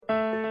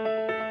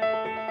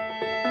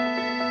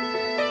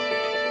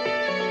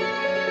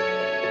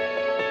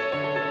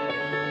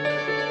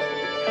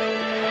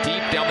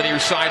near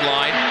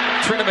sideline.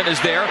 Trinnaman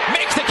is there,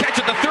 makes the catch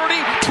at the 30,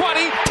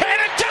 20, 10,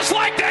 and just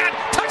like that,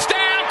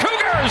 touchdown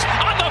Cougars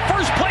on the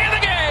first play of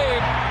the game.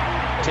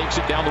 Takes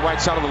it down the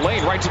right side of the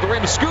lane, right to the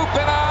rim, scoop,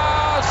 and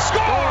a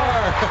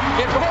score!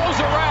 It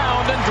rolls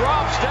around and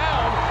drops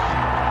down.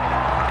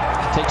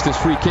 Takes this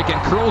free kick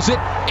and curls it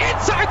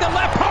inside the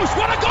left post.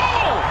 What a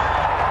goal!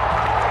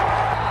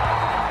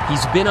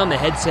 He's been on the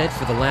headset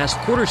for the last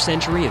quarter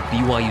century of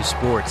BYU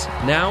sports.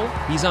 Now,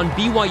 he's on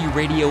BYU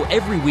Radio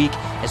every week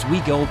as we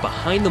go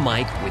behind the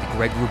mic with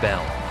Greg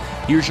Wrubell.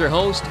 Here's your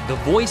host, the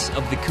voice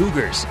of the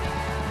Cougars,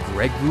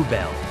 Greg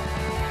Wrubell.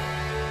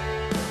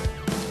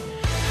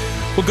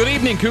 Well, good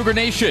evening, Cougar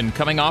Nation.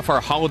 Coming off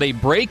our holiday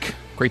break,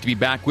 great to be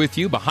back with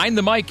you behind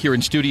the mic here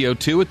in Studio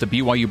 2 at the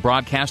BYU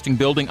Broadcasting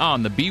Building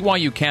on the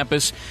BYU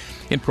campus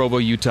in Provo,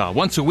 Utah.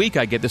 Once a week,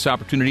 I get this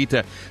opportunity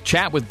to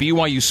chat with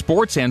BYU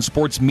sports and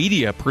sports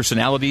media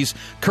personalities,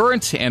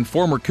 current and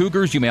former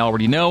Cougars you may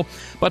already know,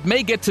 but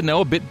may get to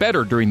know a bit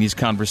better during these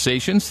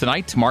conversations.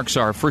 Tonight marks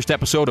our first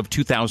episode of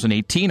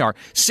 2018, our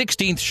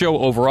 16th show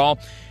overall.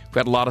 We've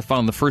had a lot of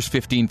fun in the first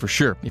 15 for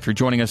sure. If you're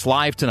joining us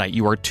live tonight,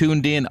 you are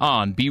tuned in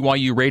on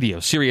BYU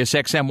Radio, Sirius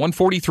XM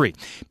 143,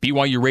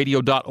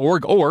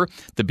 BYURadio.org, or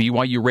the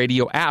BYU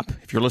Radio app.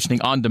 If you're listening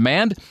on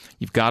demand,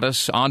 you've got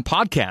us on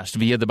podcast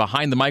via the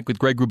Behind the Mic with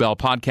Greg Wrubell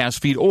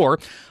podcast feed, or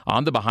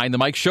on the Behind the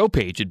Mic show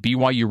page at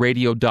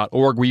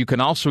BYURadio.org, where you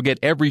can also get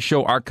every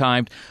show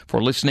archived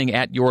for listening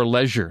at your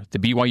leisure. The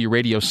BYU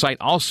Radio site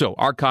also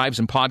archives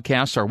and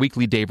podcasts our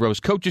weekly Dave Rose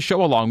Coaches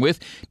Show, along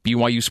with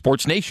BYU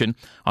Sports Nation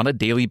on a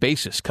daily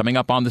basis. Coming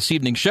up on this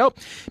evening's show,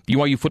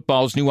 BYU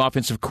football's new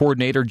offensive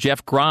coordinator,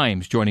 Jeff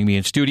Grimes, joining me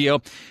in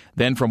studio.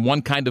 Then from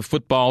one kind of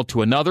football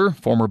to another,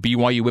 former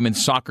BYU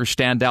women's soccer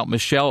standout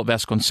Michelle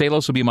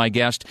Vasconcelos will be my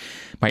guest.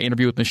 My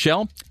interview with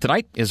Michelle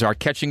tonight is our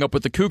Catching Up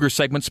with the Cougars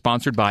segment,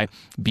 sponsored by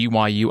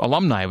BYU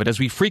alumni. But as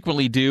we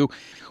frequently do,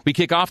 we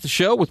kick off the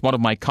show with one of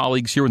my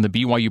colleagues here in the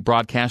BYU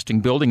Broadcasting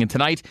Building. And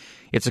tonight,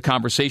 it's a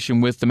conversation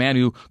with the man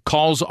who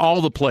calls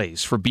all the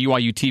plays for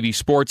BYU TV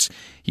Sports.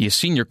 He is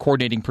senior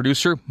coordinating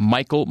producer,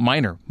 Michael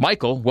Miner.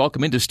 Michael,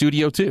 welcome into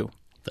Studio 2.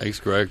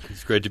 Thanks, Greg.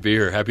 It's great to be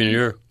here. Happy New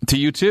Year. To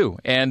you, too.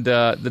 And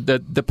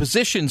the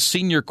position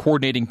senior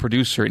coordinating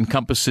producer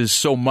encompasses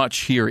so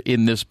much here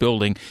in this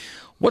building.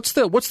 What's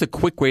the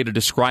quick way to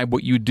describe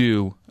what you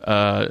do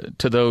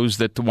to those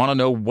that want to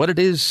know what it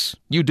is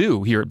you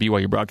do here at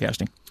BYU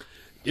Broadcasting?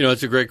 You know,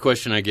 it's a great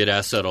question. I get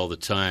asked that all the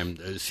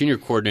time. Senior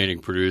coordinating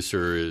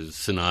producer is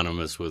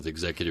synonymous with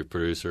executive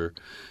producer.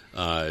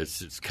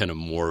 It's kind of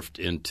morphed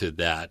into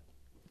that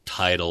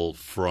title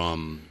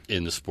from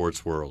in the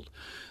sports world.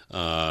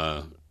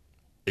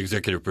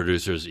 Executive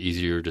producer is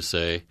easier to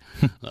say,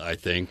 I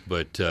think,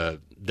 but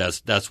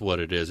that's what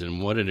it is.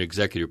 And what an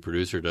executive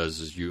producer does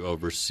is you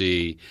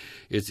oversee.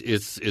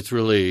 It's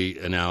really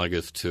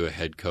analogous to a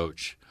head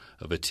coach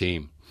of a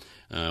team,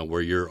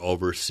 where you're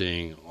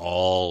overseeing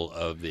all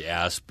of the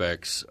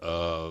aspects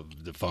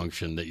of the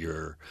function that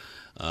you're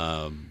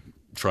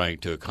trying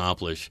to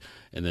accomplish,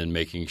 and then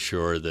making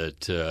sure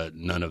that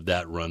none of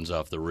that runs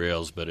off the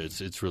rails. But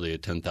it's really a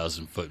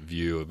 10,000-foot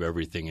view of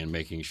everything, and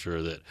making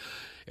sure that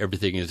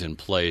everything is in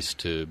place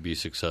to be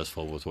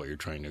successful with what you're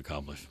trying to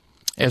accomplish.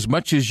 As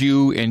much as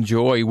you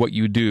enjoy what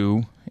you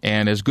do,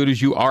 and as good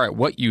as you are at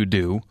what you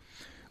do,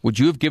 would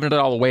you have given it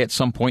all away at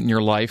some point in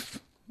your life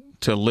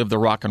to live the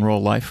rock and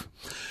roll life?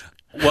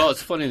 Well,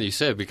 it's funny that you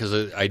say it,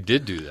 because I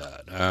did do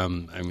that. I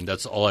mean,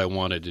 that's all I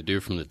wanted to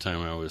do from the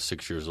time I was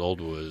 6 years old,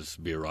 was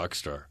be a rock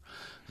star.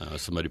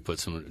 Somebody put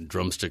some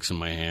drumsticks in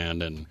my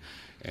hand,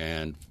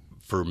 and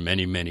for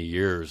many, many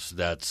years,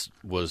 that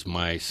was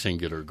my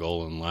singular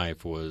goal in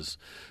life, was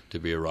to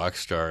be a rock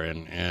star.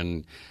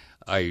 And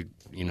I,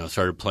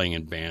 started playing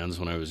in bands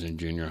when I was in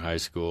junior high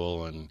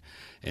school, and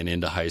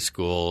into high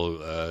school,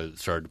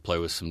 started to play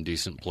with some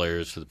decent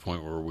players to the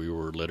point where we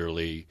were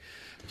literally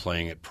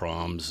playing at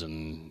proms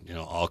and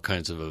all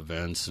kinds of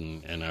events,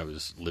 and I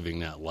was living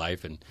that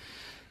life. And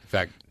in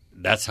fact,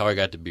 that's how I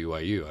got to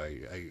BYU.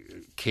 I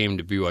came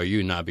to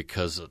BYU not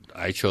because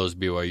I chose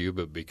BYU,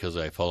 but because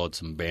I followed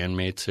some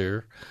bandmates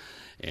here.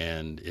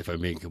 And if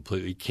I'm being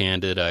completely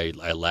candid, I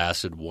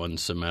lasted one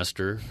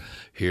semester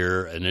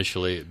here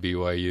initially at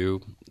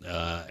BYU,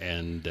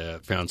 and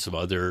found some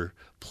other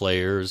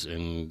players.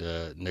 And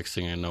next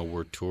thing I know,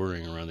 we're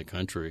touring around the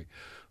country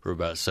for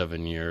about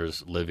 7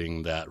 years,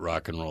 living that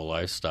rock and roll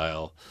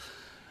lifestyle,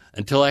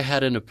 until I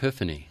had an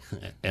epiphany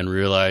and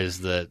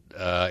realized that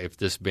if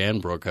this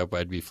band broke up,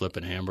 I'd be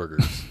flipping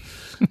hamburgers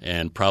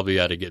and probably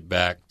ought to get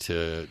back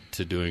to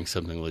doing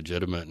something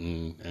legitimate.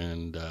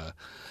 And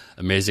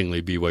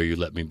amazingly, BYU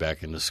let me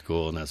back into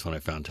school, and that's when I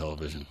found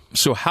television.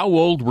 So how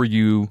old were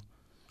you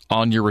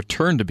on your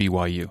return to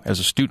BYU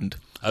as a student?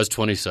 I was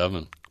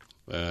 27.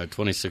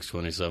 26,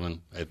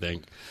 27, I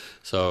think.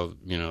 So,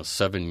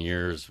 7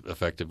 years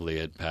effectively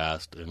had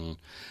passed. And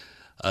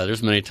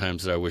there's many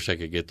times that I wish I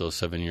could get those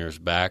 7 years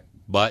back.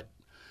 But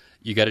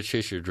you got to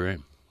chase your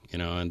dream,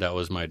 and that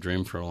was my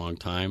dream for a long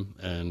time.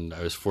 And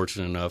I was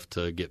fortunate enough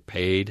to get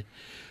paid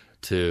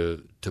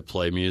to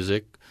play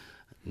music.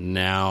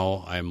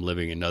 now I'm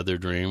living another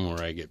dream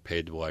where I get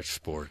paid to watch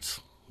sports.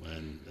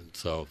 And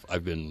so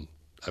I've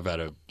had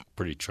a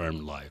pretty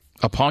charmed life.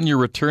 Upon your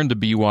return to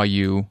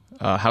BYU,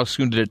 how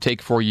soon did it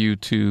take for you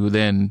to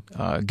then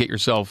get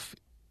yourself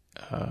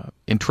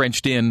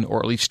entrenched in, or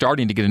at least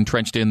starting to get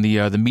entrenched in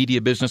the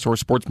media business or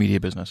sports media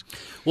business?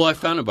 Well, I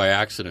found it by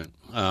accident,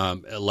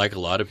 like a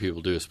lot of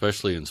people do,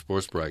 especially in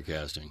sports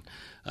broadcasting.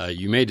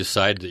 You may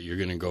decide that you're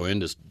going to go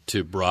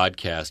into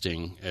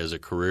broadcasting as a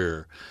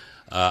career.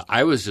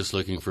 I was just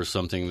looking for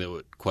something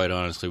that, quite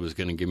honestly, was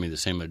going to give me the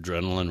same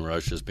adrenaline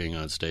rush as being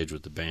on stage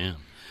with the band.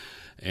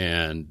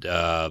 And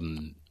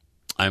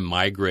I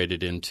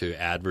migrated into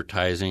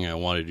advertising. I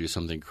wanted to do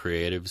something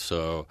creative,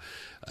 so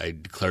I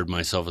declared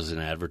myself as an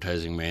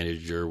advertising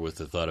manager with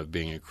the thought of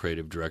being a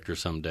creative director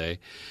someday.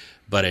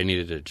 But I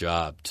needed a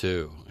job,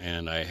 too,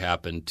 and I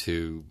happened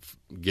to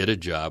get a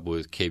job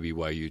with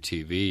KBYU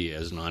TV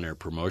as an on-air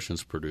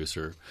promotions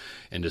producer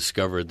and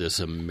discovered this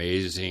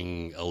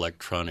amazing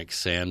electronic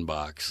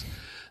sandbox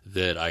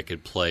that I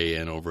could play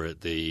in over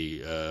at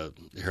the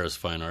Harris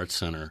Fine Arts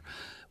Center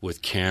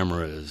with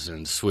cameras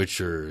and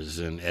switchers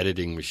and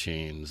editing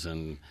machines,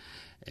 and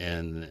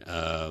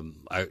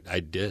I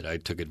did. I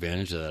took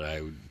advantage of that.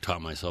 I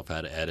taught myself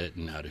how to edit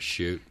and how to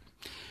shoot.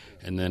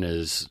 And then,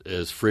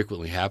 as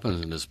frequently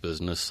happens in this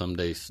business,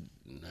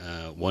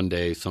 one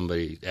day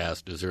somebody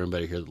asked, "Is there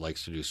anybody here that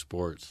likes to do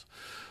sports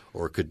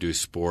or could do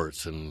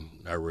sports?" And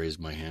I raised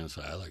my hand and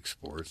said, "I like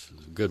sports."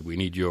 "Good. We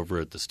need you over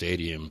at the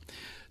stadium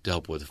to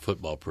help with the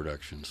football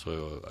production."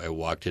 So I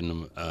walked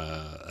into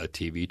a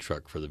TV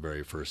truck for the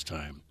very first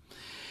time.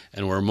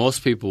 And where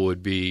most people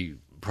would be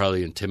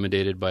probably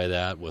intimidated by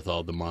that with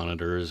all the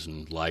monitors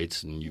and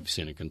lights, and you've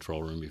seen a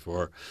control room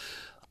before,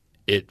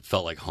 it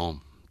felt like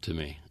home to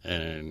me.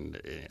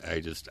 And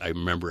I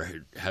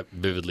remember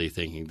vividly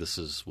thinking, this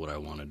is what I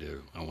want to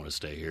do. I want to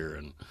stay here.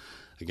 And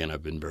again,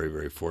 I've been very,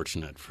 very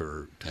fortunate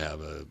to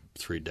have a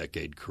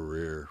 3-decade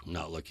career,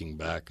 not looking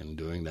back and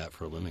doing that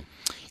for a living.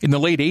 In the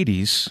late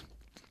 80s,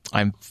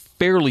 I'm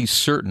fairly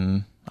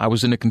certain I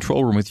was in a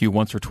control room with you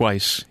once or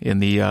twice in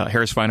the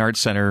Harris Fine Arts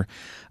Center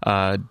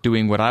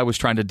doing what I was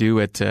trying to do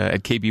at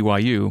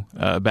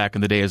KBYU back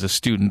in the day as a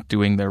student,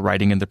 doing the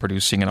writing and the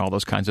producing and all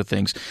those kinds of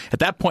things. At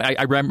that point,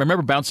 I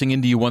remember bouncing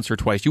into you once or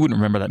twice. You wouldn't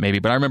remember that maybe,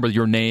 but I remember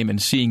your name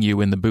and seeing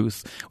you in the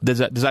booth. Does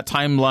that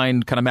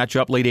timeline kind of match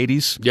up, late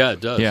 80s? Yeah, it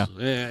does. Yeah.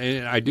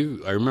 I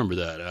do. I remember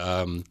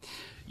that.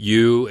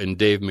 You and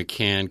Dave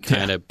McCann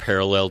kind of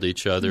paralleled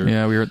each other.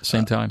 Yeah, we were at the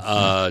same time.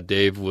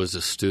 Dave was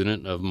a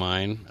student of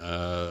mine.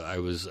 I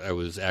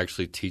was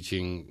actually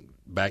teaching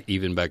back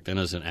then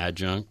as an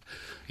adjunct,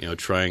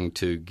 trying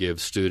to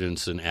give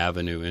students an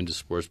avenue into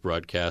sports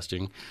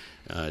broadcasting.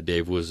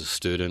 Dave was a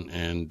student,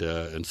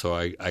 and so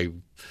I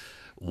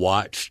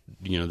watched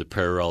the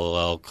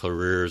parallel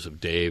careers of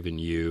Dave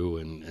and you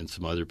and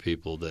some other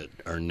people that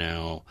are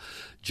now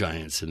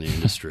giants in the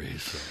industry.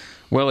 So.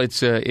 Well,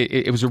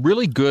 it was a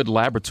really good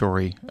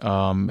laboratory,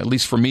 at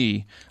least for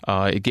me.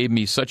 It gave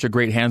me such a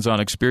great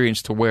hands-on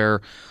experience to where,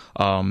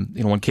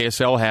 when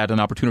KSL had an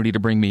opportunity to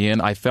bring me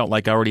in, I felt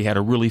like I already had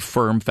a really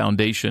firm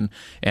foundation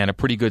and a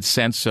pretty good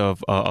sense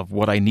of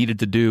what I needed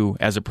to do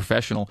as a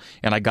professional.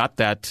 And I got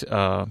that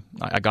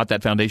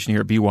foundation here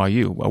at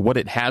BYU. What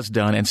it has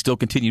done and still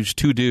continues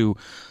to do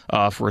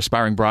for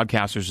aspiring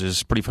broadcasters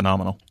is pretty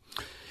phenomenal.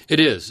 It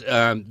is.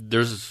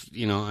 There's,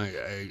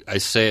 I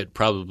say it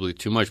probably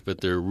too much, but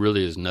there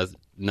really is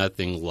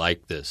nothing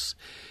like this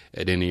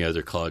at any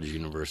other college or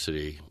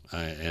university.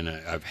 And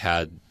I've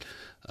had,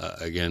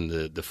 again,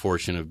 the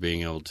fortune of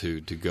being able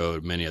to go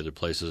to many other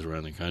places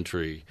around the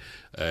country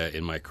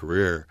in my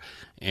career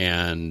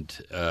and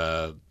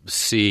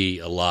see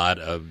a lot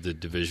of the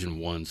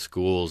Division I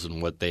schools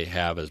and what they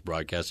have as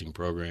broadcasting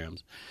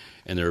programs.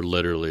 And there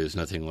literally is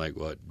nothing like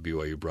what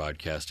BYU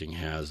Broadcasting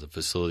has. The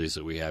facilities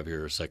that we have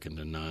here are second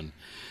to none.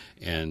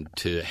 And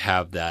to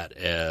have that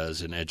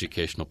as an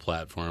educational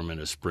platform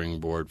and a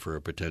springboard for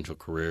a potential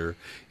career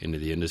into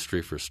the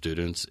industry for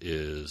students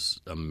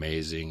is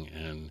amazing.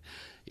 And,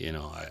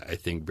 I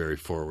think very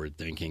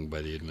forward-thinking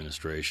by the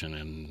administration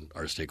and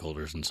our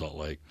stakeholders in Salt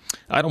Lake.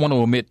 I don't want to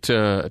omit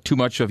too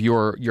much of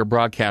your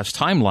broadcast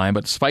timeline,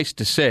 but suffice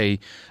to say,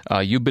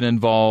 you've been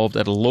involved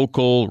at a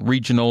local,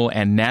 regional,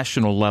 and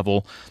national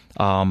level,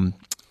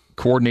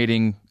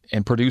 coordinating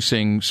and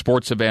producing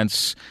sports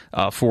events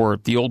for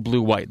the old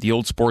Blue White, the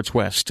old Sports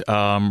West,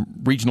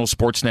 regional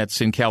sports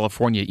nets in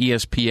California,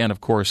 ESPN, of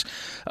course,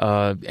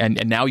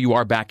 and now you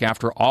are back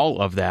after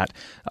all of that.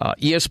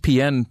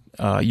 ESPN,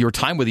 your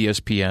time with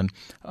ESPN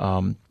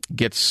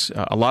gets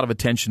a lot of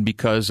attention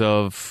because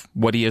of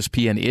what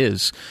ESPN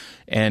is,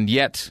 and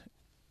yet,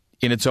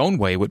 in its own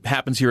way, what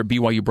happens here at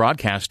BYU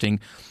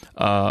Broadcasting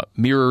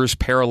mirrors,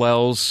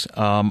 parallels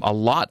a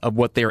lot of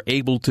what they're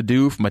able to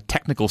do from a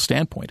technical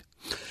standpoint.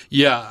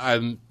 Yeah,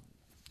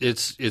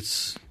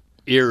 it's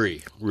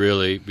eerie,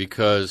 really,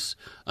 because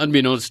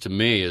unbeknownst to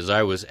me, as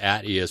I was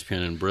at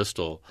ESPN in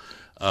Bristol,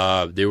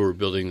 they were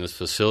building this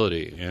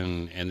facility,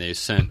 and they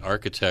sent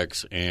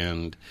architects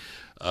and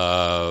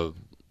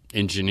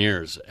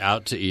engineers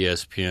out to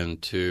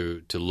ESPN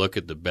to look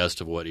at the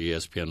best of what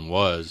ESPN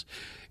was,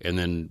 and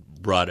then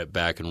brought it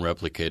back and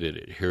replicated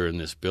it here in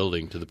this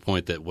building, to the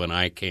point that when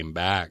I came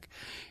back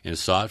and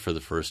saw it for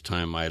the first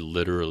time, I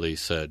literally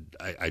said,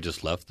 I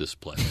just left this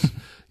place.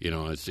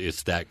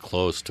 It's that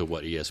close to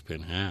what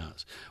ESPN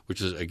has,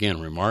 which is, again,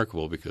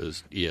 remarkable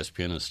because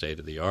ESPN is state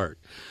of the art.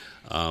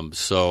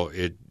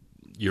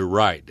 You're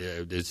right.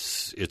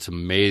 It's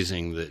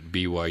amazing that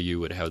BYU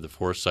would have the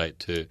foresight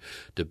to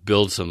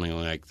build something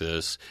like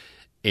this,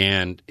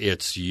 and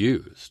it's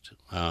used.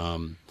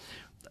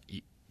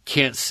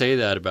 Can't say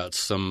that about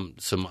some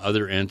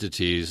other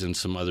entities and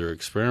some other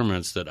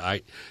experiments that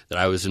I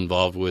was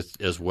involved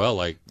with as well.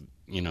 Like,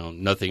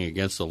 nothing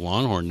against the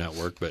Longhorn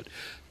Network, but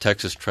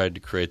Texas tried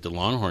to create the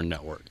Longhorn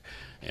Network,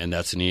 and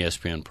that's an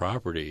ESPN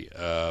property.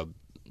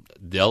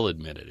 They'll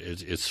admit it.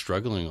 It's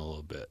struggling a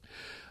little bit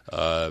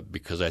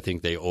because I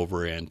think they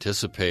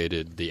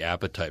over-anticipated the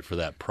appetite for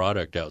that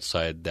product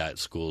outside that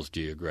school's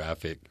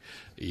geographic,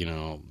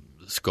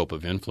 scope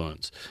of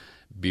influence.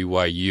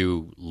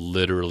 BYU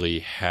literally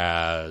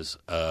has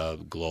a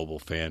global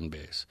fan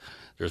base.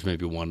 There's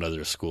maybe one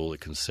other school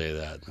that can say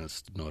that, and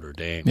that's Notre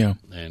Dame. Yeah.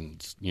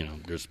 And,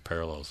 there's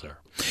parallels there.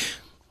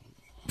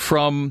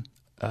 From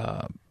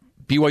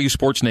BYU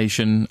Sports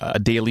Nation, a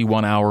daily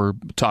 1-hour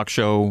talk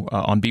show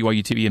on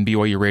BYU TV and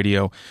BYU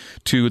Radio,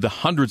 to the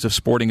hundreds of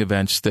sporting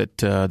events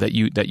that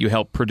you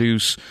help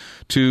produce,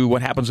 to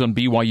what happens on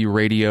BYU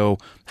Radio,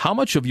 how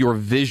much of your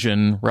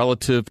vision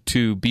relative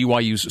to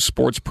BYU's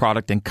sports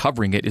product and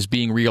covering it is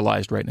being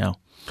realized right now?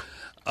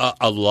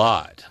 A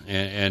lot,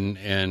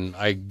 and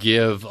I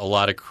give a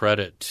lot of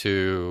credit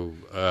to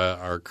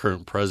our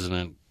current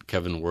president,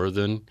 Kevin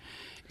Worthen,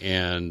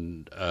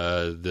 and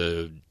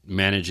the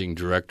managing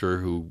director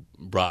who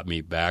brought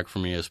me back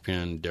from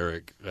ESPN,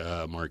 Derek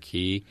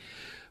Marquis,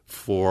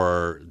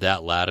 for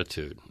that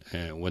latitude.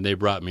 And when they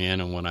brought me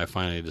in, and when I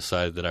finally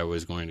decided that I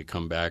was going to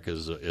come back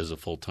as a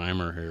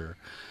full-timer here,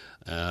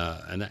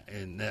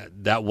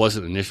 that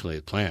wasn't initially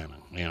the plan.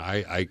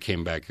 I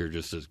came back here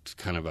just as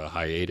kind of a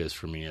hiatus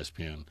from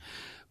ESPN.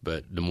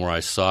 But the more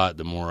I saw it,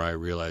 the more I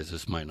realized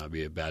this might not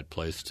be a bad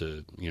place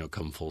to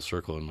come full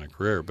circle in my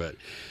career. But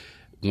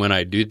when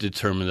I did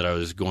determine that I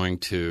was going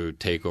to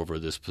take over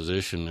this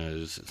position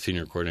as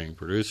senior coordinating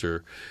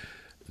producer,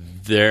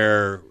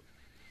 their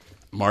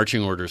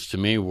marching orders to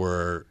me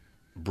were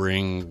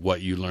bring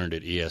what you learned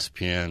at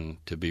ESPN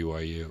to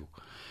BYU.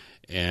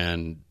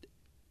 And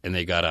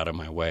they got out of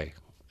my way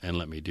and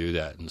let me do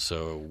that. And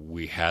so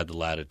we had the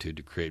latitude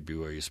to create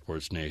BYU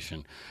Sports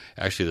Nation.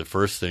 Actually, the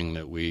first thing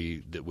that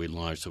we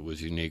launched that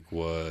was unique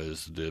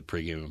was the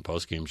pregame and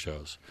postgame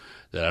shows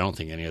that I don't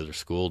think any other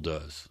school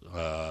does.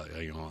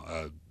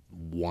 A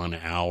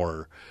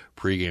 1-hour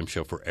pregame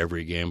show for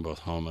every game, both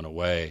home and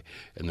away,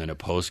 and then a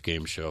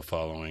postgame show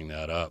following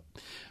that up,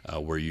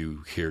 where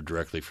you hear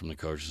directly from the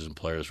coaches and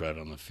players right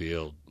on the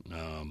field.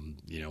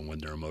 When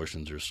their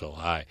emotions are so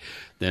high.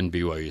 Then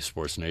BYU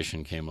Sports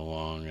Nation came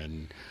along,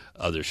 and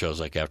other shows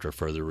like After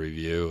Further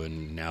Review,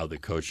 and now the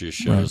coaches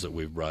shows that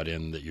we've brought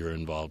in that you're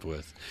involved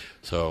with.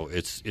 So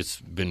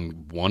it's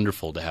been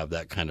wonderful to have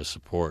that kind of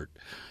support,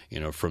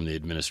 from the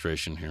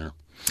administration here.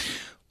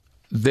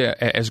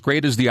 As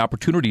great as the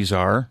opportunities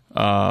are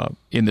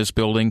in this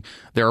building,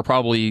 there are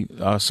probably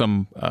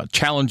some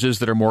challenges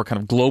that are more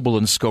kind of global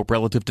in scope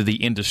relative to the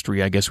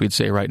industry, I guess we'd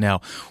say right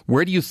now.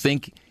 Where do you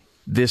think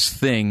this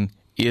thing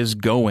is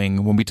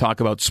going when we talk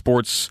about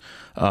sports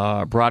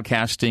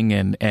broadcasting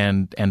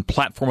and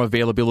platform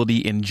availability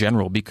in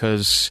general?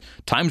 Because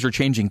times are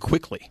changing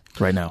quickly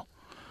right now.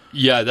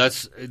 Yeah,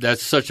 that's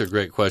such a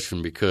great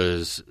question,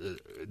 because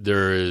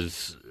there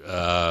is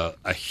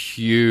a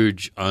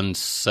huge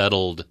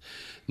unsettled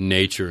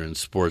nature in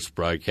sports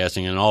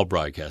broadcasting and all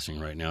broadcasting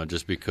right now,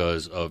 just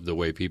because of the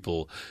way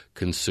people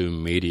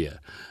consume media.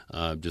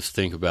 Just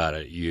think about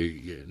it.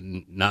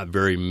 Not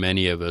very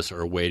many of us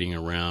are waiting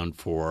around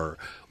for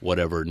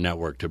whatever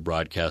network to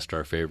broadcast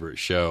our favorite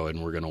show,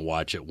 and we're going to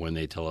watch it when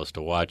they tell us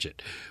to watch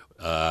it.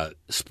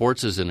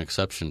 Sports is an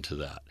exception to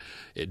that.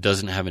 It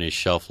doesn't have any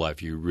shelf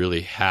life. You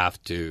really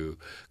have to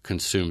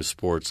consume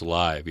sports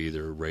live,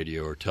 either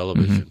radio or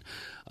television.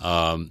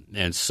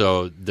 And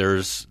so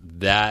there's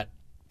that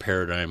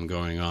paradigm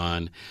going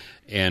on,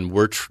 and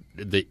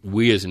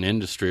we as an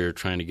industry are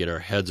trying to get our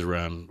heads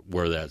around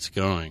where that's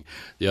going.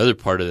 The other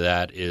part of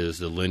that is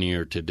the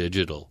linear to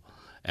digital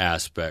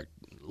aspect.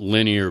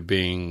 Linear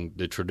being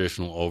the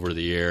traditional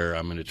over-the-air,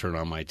 I'm going to turn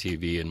on my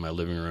TV in my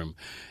living room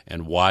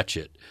and watch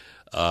it.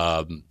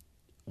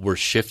 We're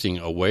shifting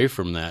away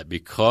from that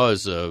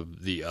because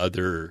of the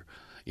other,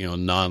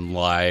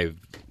 non-live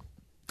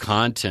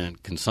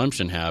content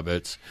consumption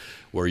habits,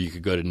 where you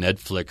could go to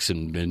Netflix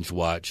and binge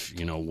watch,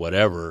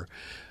 whatever,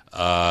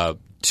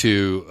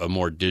 to a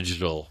more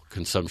digital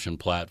consumption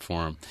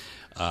platform.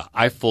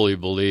 I fully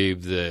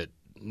believe that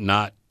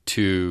not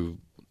too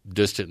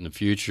distant in the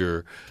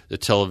future, the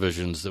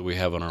televisions that we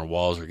have on our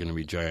walls are going to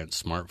be giant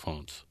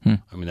smartphones. I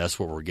mean, that's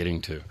what we're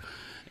getting to.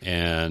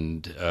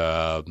 And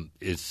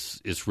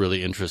it's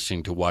really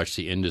interesting to watch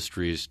the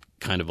industries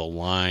kind of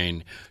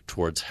align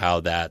towards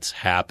how that's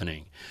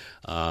happening.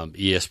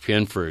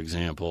 ESPN, for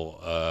example,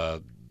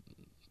 a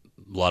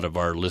lot of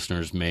our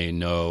listeners may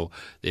know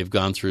they've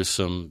gone through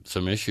some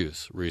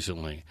issues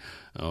recently,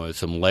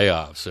 some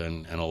layoffs,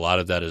 and a lot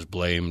of that is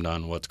blamed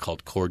on what's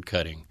called cord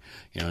cutting,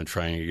 and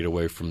trying to get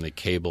away from the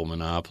cable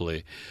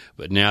monopoly.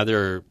 But now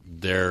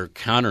they're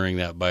countering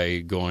that by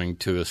going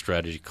to a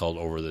strategy called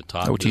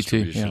over-the-top OTT,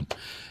 distribution. Yeah.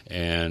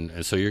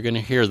 And so you're going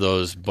to hear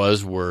those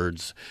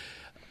buzzwords.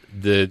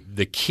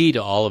 The key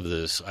to all of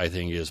this, I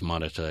think, is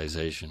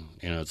monetization.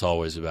 It's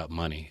always about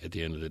money at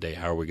the end of the day.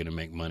 How are we going to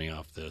make money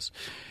off this?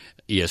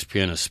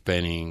 ESPN is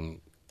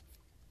spending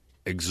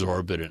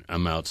exorbitant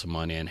amounts of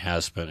money and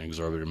has spent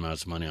exorbitant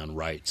amounts of money on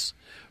rights,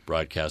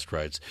 broadcast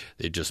rights.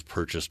 They just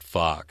purchased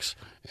Fox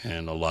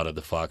and a lot of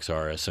the Fox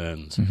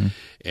RSNs. Mm-hmm.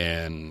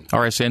 And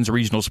RSNs,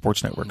 regional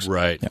sports networks.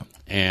 Right. Yeah.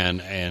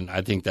 And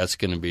I think that's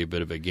going to be a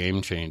bit of a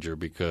game changer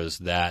because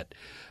that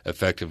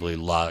effectively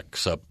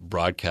locks up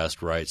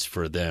broadcast rights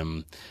for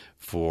them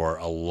for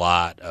a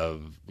lot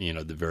of,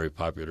 the very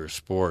popular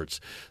sports.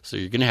 So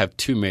you're going to have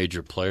two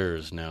major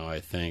players now, I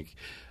think,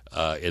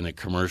 in the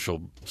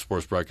commercial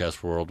sports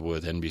broadcast world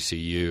with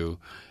NBCU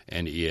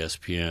and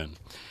ESPN.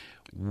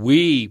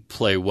 We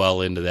play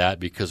well into that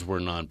because we're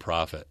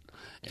nonprofit,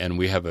 and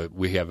we have a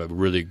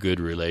really good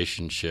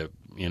relationship,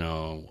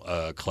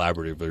 a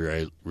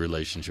collaborative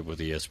relationship with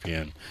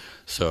ESPN.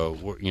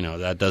 So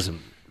that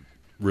doesn't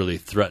really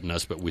threaten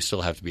us, but we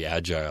still have to be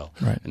agile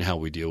in how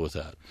we deal with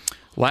that.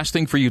 Last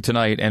thing for you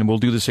tonight, and we'll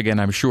do this again,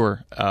 I'm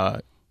sure.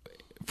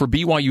 For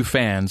BYU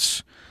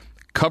fans,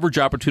 coverage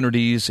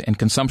opportunities and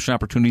consumption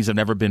opportunities have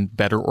never been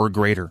better or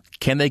greater.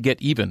 Can they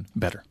get even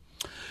better?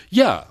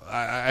 Yeah,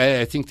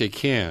 I think they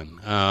can.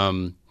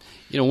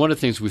 One of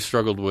the things we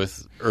struggled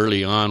with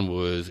early on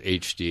was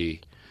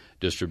HD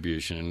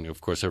distribution. And of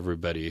course,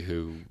 everybody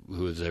who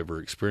has ever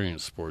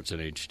experienced sports in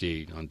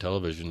HD on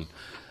television,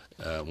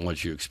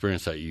 once you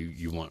experience that,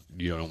 you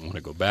don't want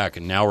to go back.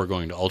 And now we're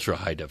going to ultra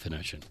high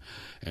definition,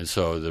 and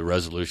so the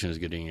resolution is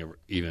getting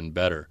even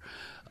better.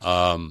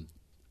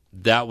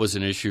 That was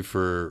an issue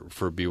for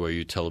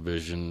BYU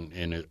television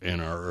in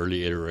our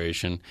early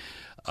iteration.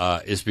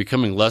 It's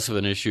becoming less of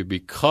an issue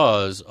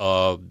because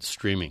of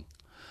streaming,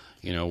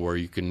 where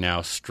you can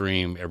now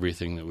stream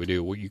everything that we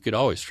do. Well, you could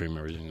always stream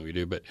everything that we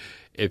do, but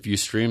if you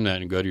stream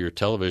that and go to your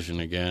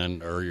television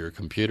again or your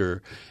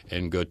computer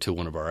and go to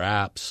one of our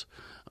apps,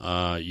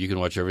 you can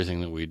watch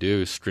everything that we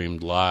do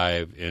streamed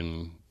live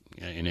in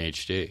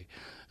HD.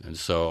 And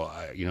so,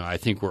 I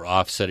think we're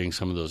offsetting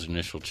some of those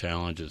initial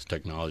challenges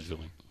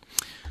technologically.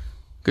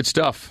 Good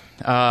stuff.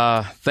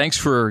 Thanks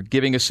for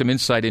giving us some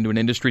insight into an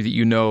industry that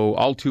you know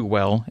all too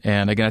well.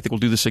 And again, I think we'll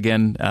do this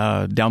again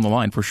down the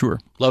line for sure.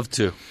 Love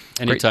to.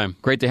 Anytime.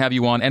 Great to have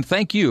you on. And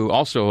thank you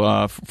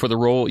also for the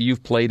role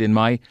you've played in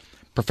my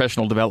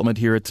professional development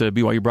here at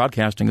BYU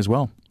Broadcasting as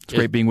well. It's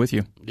great being with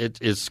you.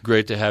 It's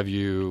great to have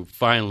you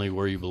finally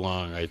where you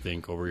belong, I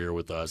think, over here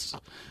with us.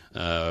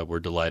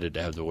 We're delighted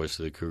to have the Voice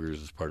of the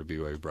Cougars as part of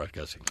BYU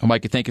Broadcasting. Well,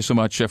 Mike, thank you so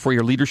much for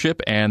your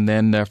leadership and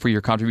then for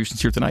your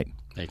contributions here tonight.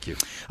 Thank you.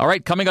 All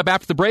right, coming up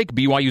after the break,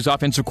 BYU's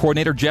offensive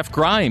coordinator Jeff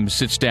Grimes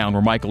sits down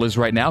where Michael is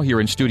right now here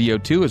in Studio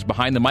 2 as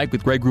Behind the Mic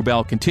with Greg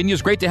Wrubell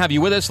continues. Great to have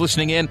you with us,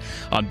 listening in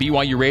on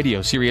BYU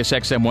Radio, Sirius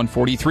XM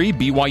 143,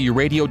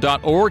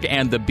 BYURadio.org,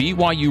 and the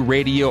BYU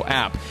Radio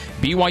app.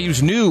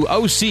 BYU's new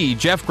OC,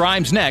 Jeff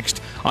Grimes,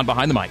 next on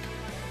Behind the Mic.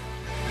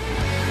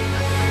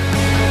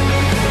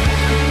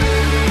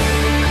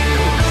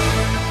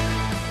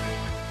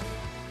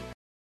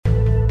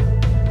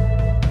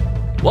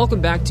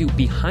 Welcome back to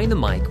Behind the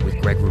Mic with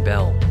Greg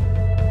Wrubell.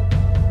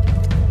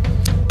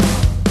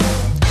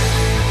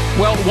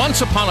 Well,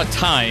 once upon a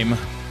time,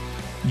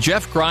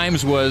 Jeff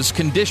Grimes was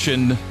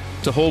conditioned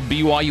to hold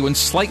BYU in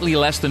slightly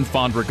less than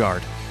fond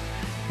regard.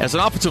 As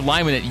an offensive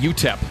lineman at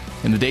UTEP,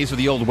 in the days of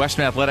the old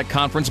Western Athletic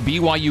Conference,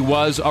 BYU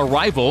was a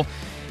rival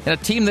and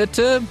a team that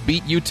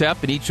beat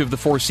UTEP in each of the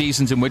 4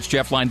 seasons in which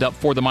Jeff lined up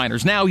for the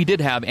Miners. Now, he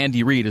did have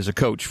Andy Reid as a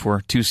coach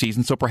for 2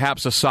 seasons, so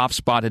perhaps a soft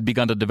spot had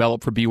begun to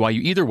develop for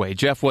BYU. Either way,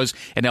 Jeff was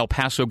an El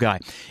Paso guy.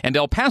 And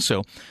El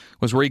Paso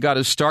was where he got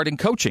his start in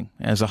coaching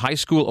as a high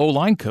school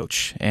O-line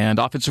coach and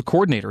offensive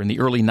coordinator in the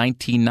early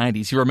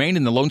 1990s. He remained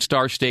in the Lone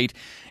Star State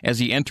as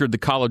he entered the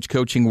college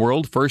coaching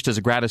world, first as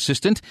a grad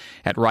assistant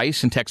at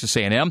Rice and Texas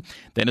A&M,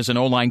 then as an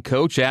O-line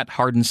coach at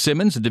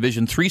Hardin-Simmons, a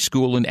Division III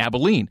school in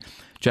Abilene.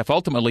 Jeff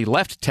ultimately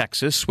left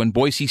Texas when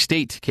Boise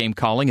State came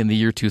calling in the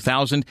year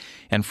 2000,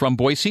 and from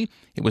Boise,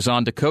 it was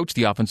on to coach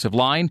the offensive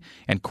line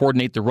and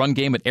coordinate the run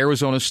game at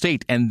Arizona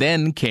State, and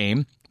then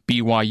came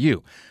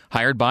BYU.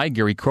 Hired by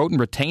Gary Croton,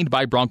 retained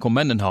by Bronco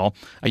Mendenhall.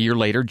 A year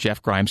later,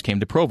 Jeff Grimes came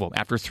to Provo.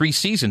 After 3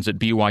 seasons at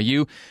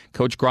BYU,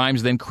 Coach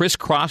Grimes then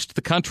crisscrossed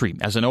the country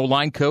as an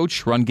O-line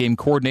coach, run game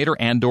coordinator,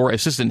 and/or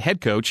assistant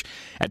head coach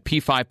at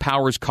P5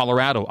 Powers,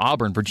 Colorado,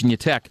 Auburn, Virginia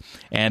Tech,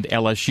 and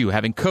LSU.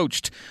 Having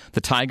coached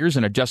the Tigers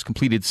in a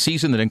just-completed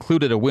season that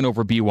included a win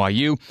over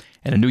BYU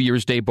and a New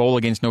Year's Day Bowl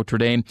against Notre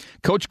Dame,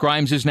 Coach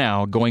Grimes is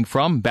now going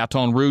from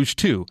Baton Rouge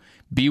to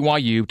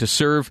BYU to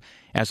serve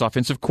as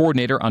offensive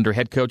coordinator under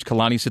head coach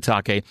Kalani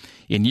Sitake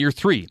in year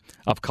 3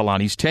 of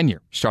Kalani's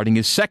tenure. Starting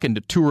his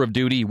second tour of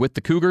duty with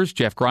the Cougars,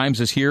 Jeff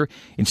Grimes is here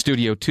in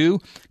Studio 2.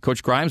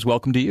 Coach Grimes,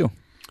 welcome to you.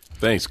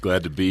 Thanks.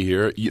 Glad to be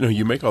here.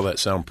 You make all that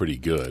sound pretty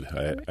good.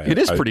 It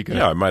is pretty good.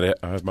 Yeah,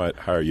 I might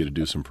hire you to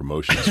do some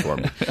promotions for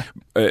me.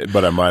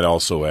 But I might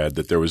also add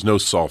that there was no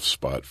soft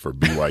spot for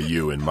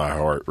BYU in my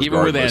heart.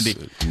 Even with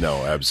Andy?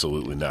 No,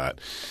 absolutely not.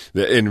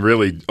 And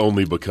really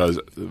only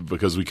because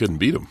we couldn't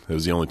beat them. It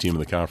was the only team in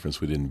the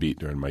conference we didn't beat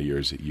during my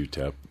years at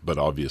UTEP, but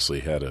obviously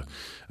had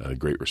a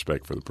great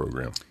respect for the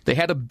program. They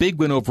had a big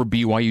win over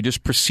BYU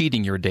just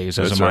preceding your days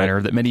as That's a Miner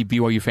right. that many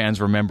BYU fans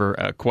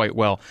remember quite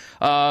well.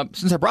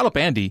 Since I brought up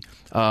Andy,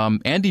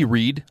 Andy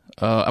Reid,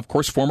 of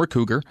course, former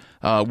Cougar,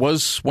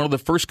 was one of the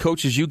first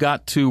coaches you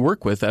got to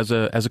work with as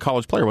a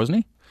college player, wasn't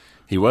he?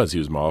 He was. He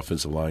was my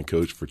offensive line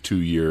coach for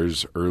 2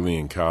 years early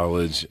in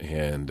college,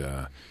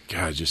 and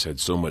I just had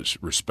so much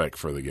respect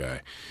for the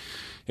guy.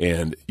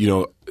 And,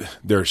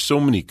 there are so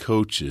many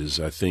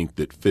coaches, I think,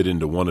 that fit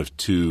into one of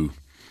two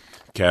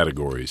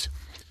categories.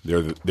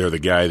 They're the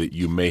guy that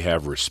you may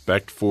have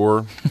respect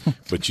for,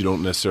 but you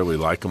don't necessarily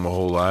like them a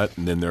whole lot.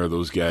 And then there are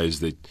those guys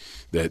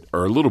that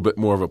are a little bit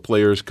more of a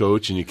player's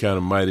coach, and you kind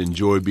of might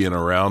enjoy being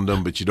around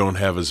them, but you don't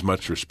have as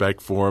much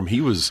respect for him. He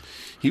was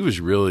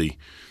really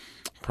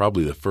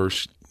probably the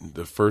first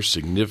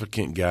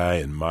significant guy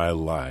in my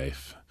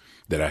life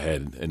that I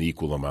had an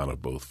equal amount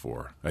of both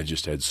for. I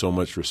just had so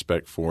much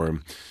respect for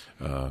him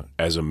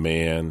as a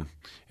man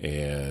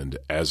and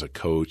as a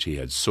coach. He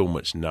had so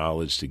much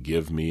knowledge to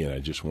give me, and I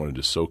just wanted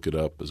to soak it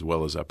up as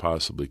well as I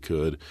possibly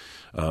could.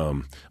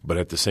 But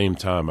at the same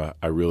time,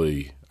 I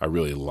really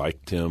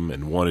liked him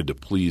and wanted to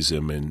please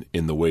him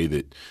in the way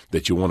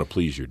that you want to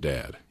please your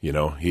dad.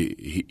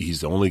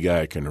 He's the only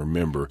guy I can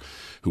remember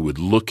who would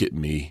look at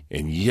me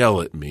and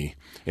yell at me,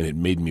 and it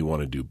made me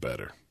want to do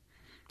better.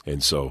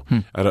 And so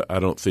I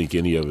don't think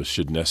any of us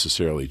should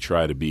necessarily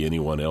try to be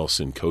anyone else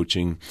in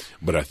coaching,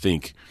 but I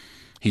think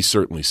he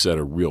certainly set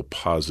a real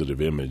positive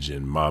image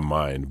in my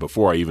mind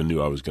before I even knew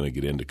I was going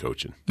to get into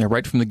coaching. Yeah,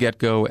 right from the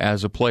get-go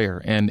as a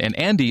player. And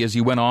Andy, as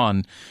he went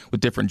on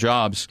with different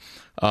jobs,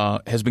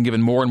 has been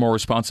given more and more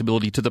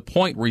responsibility to the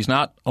point where he's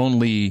not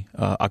only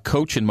a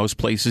coach in most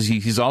places,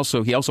 he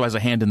also has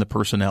a hand in the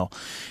personnel.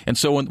 And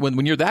so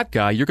when you're that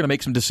guy, you're going to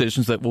make some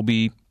decisions that will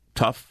be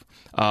tough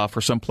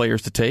for some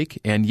players to take,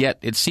 and yet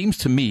it seems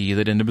to me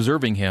that in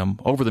observing him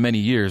over the many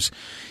years,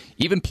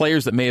 even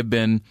players that may have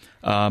been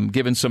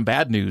given some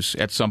bad news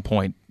at some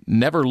point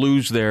never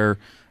lose their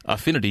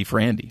affinity for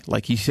Andy.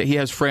 Like he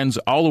has friends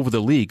all over the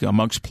league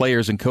amongst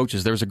players and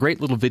coaches. There was a great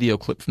little video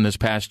clip from this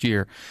past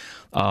year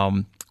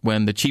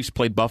when the Chiefs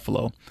played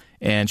Buffalo,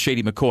 and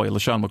Shady McCoy,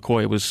 LaShawn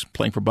McCoy, was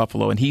playing for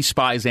Buffalo, and he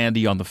spies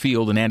Andy on the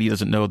field, and Andy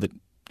doesn't know that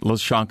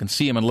LaShawn can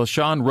see him, and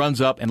LaShawn runs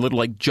up and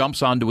literally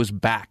jumps onto his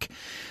back,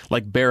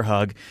 like bear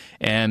hug,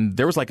 and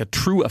there was like a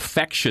true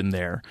affection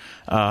there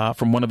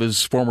from one of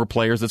his former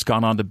players that's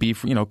gone on to be,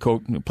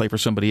 play for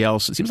somebody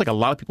else. It seems like a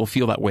lot of people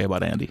feel that way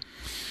about Andy.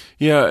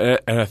 Yeah,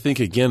 and I think,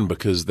 again,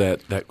 because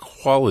that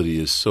quality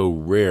is so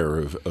rare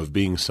of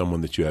being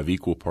someone that you have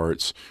equal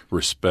parts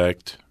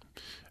respect,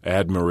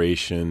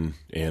 admiration,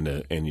 and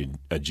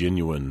a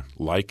genuine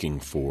liking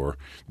for,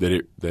 that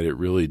it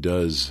really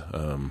does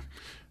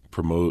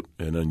promote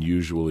an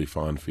unusually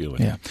fond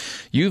feeling. Yeah.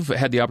 You've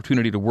had the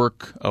opportunity to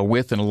work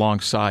with and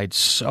alongside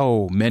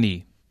so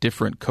many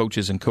different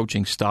coaches and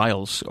coaching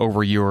styles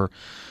over your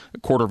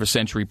quarter of a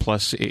century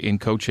plus in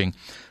coaching.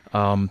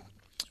 Do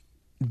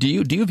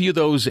you view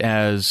those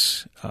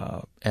as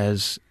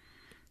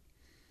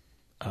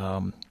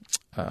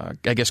I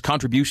guess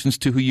contributions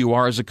to who you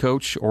are as a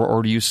coach,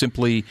 or do you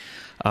simply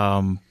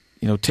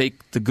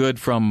take the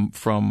good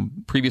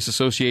from previous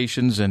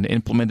associations and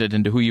implement it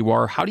into who you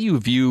are? How do you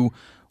view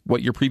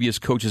what your previous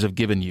coaches have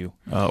given you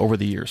over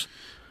the years?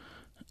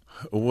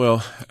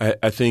 Well,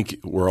 I think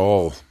we're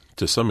all,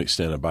 to some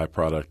extent, a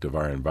byproduct of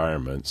our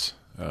environments.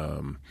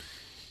 In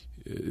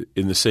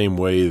the same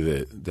way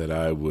that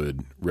I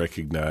would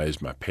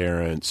recognize my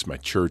parents, my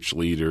church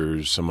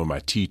leaders, some of my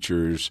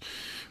teachers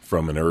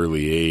from an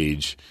early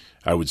age,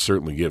 I would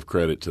certainly give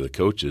credit to the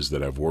coaches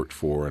that I've worked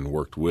for and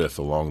worked with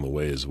along the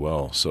way as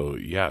well. So,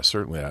 yeah,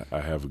 certainly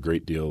I have a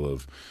great deal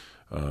of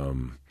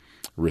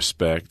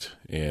respect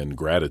and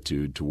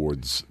gratitude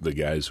towards the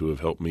guys who have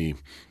helped me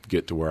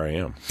get to where I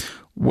am.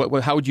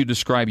 How would you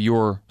describe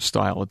your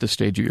style at this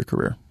stage of your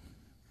career,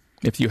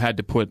 if you had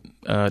to put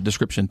a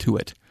description to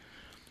it?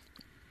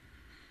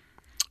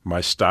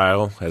 My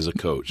style as a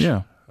coach?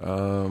 Yeah.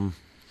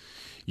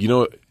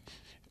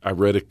 I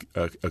read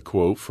a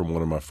quote from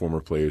one of my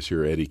former players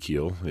here, Eddie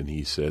Keel, and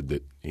he said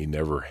that he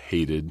never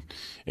hated,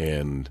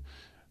 and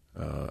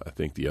I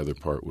think the other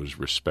part was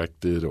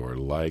respected or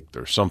liked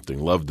or something,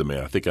 loved a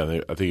man. I think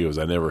it was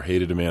I never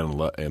hated a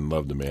man and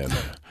loved a man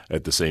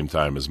at the same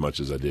time as much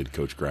as I did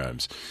Coach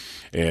Grimes,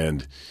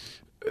 and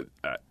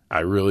I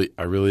really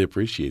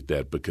appreciate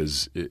that,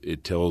 because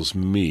it tells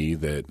me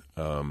that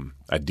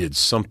I did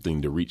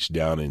something to reach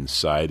down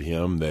inside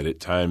him that at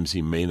times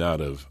he may not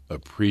have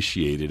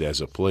appreciated as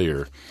a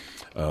player.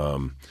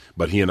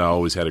 But he and I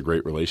always had a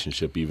great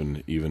relationship,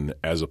 even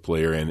as a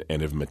player,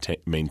 and have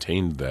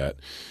maintained that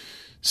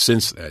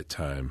since that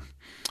time.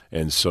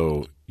 And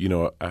so,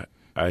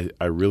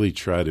 I really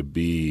try to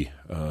be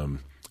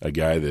a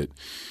guy that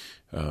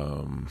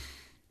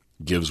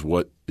gives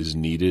what is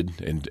needed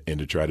and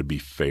to try to be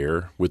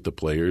fair with the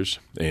players.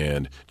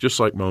 And just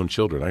like my own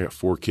children, I got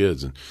 4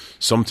 kids, and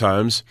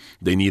sometimes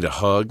they need a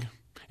hug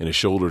and a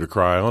shoulder to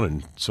cry on,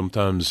 and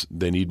sometimes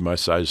they need my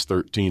size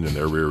 13 in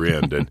their rear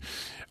end, and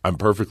I'm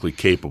perfectly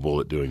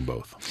capable at doing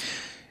both.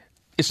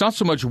 It's not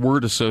so much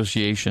word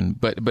association,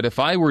 but if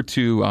I were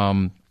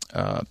to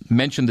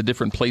mention the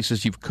different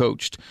places you've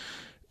coached,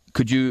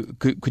 could you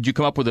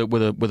come up with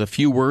a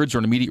few words or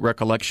an immediate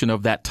recollection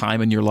of that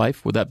time in your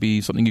life? Would that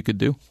be something you could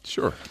do?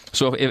 Sure.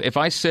 So if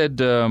I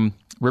said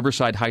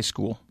Riverside High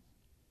School,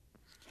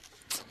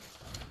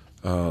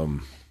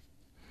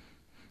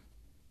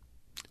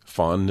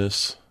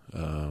 fondness,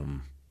 a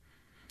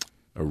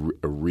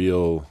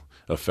real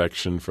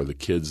affection for the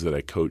kids that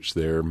I coached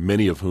there,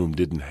 many of whom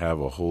didn't have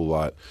a whole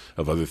lot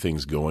of other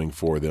things going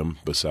for them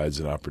besides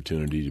an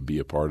opportunity to be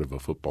a part of a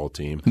football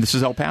team. And this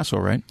is El Paso,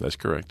 right? That's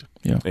correct.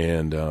 Yeah.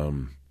 And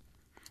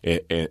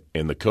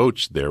the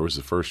coach there was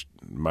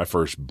my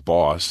first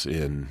boss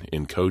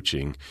in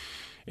coaching,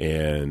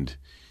 and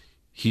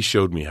he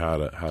showed me how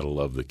to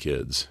love the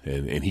kids,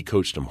 and he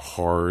coached them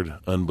hard,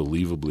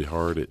 unbelievably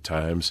hard at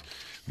times,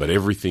 but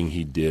everything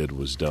he did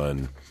was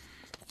done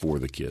for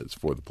the kids,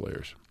 for the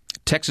players.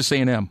 Texas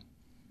A&M.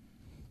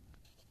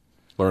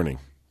 Learning.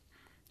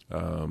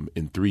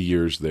 In 2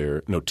 years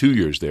there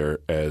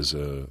as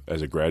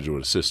a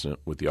graduate assistant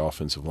with the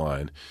offensive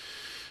line,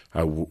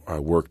 I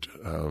worked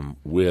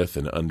with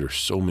and under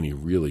so many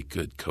really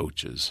good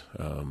coaches.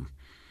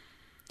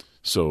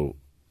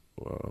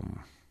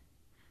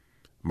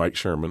 Mike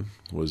Sherman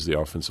was the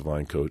offensive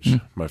line coach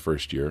my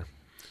first year.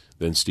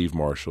 Then Steve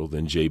Marshall,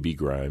 then J.B.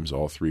 Grimes,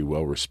 all 3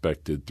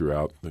 well-respected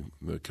throughout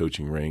the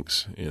coaching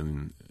ranks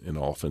in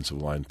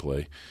offensive line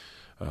play.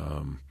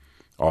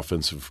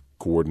 Offensive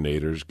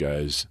coordinators,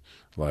 guys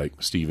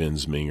like Steve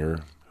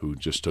Ensminger, who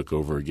just took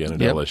over again at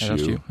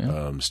LSU.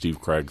 Yeah.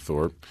 Steve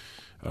Cragthorpe,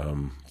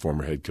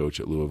 former head coach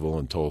at Louisville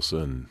and Tulsa,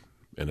 and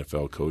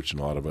NFL coach in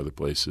a lot of other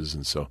places.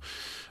 And so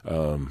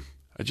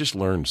I just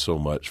learned so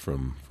much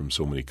from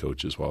so many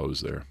coaches while I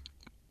was there.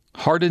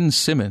 Hardin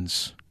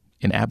Simmons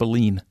in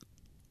Abilene.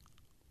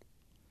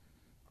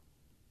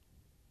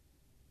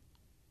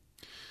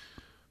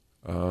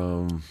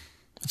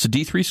 It's a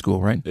D3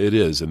 school, right? It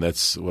is, and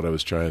that's what I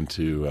was trying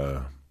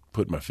to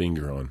put my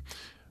finger on.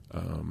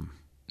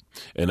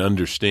 And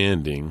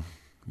understanding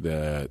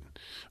that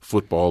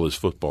football is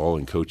football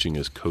and coaching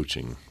is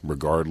coaching,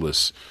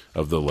 regardless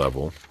of the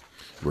level,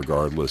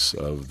 regardless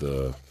of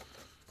the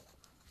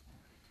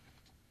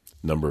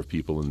number of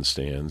people in the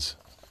stands.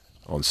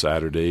 On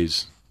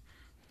Saturdays,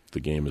 the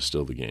game is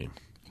still the game.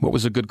 What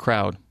was a good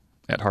crowd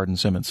at Hardin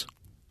Simmons?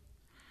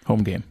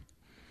 Home game.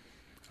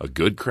 A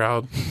good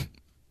crowd?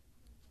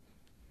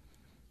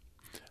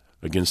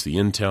 Against the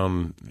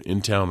in-town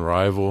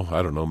rival,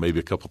 I don't know, maybe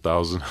a couple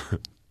thousand.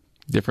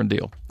 Different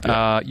deal.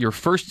 Yeah. Your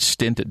first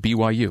stint at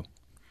BYU.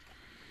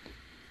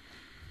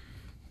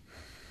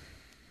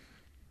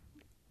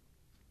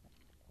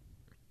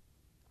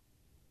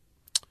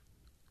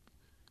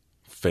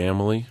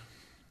 Family.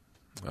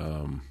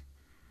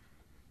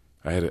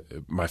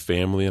 My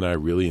family and I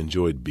really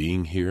enjoyed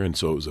being here, and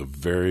so it was a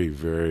very,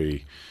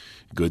 very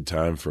good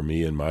time for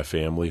me and my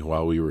family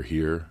while we were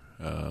here.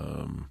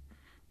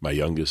 My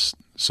youngest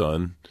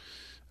son,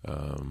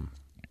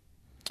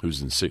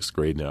 who's in 6th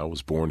grade now,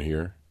 was born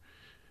here.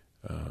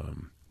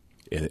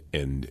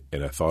 And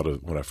I thought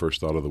of, when I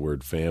first thought of the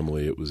word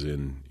family, it was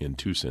in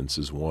 2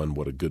 senses. One,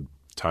 what a good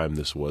time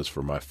this was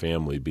for my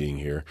family being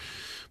here,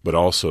 but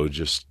also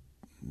just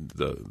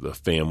the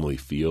family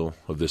feel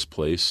of this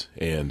place.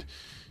 And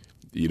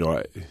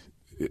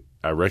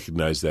I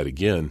recognize that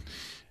again.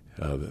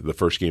 The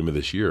first game of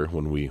this year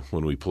when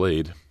we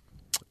played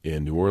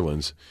in New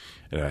Orleans,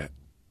 and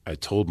I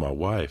told my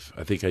wife,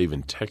 I think I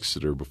even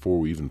texted her before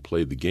we even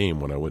played the game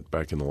when I went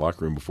back in the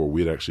locker room before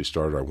we had actually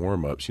started our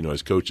warm-ups.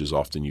 As coaches,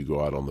 often you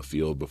go out on the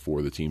field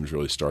before the teams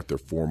really start their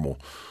formal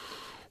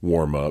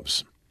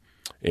warm-ups.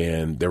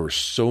 And there were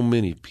so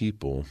many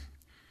people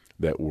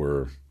that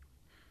were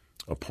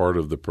a part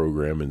of the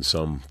program in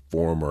some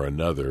form or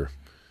another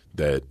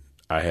that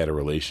I had a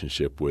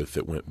relationship with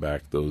that went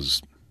back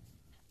those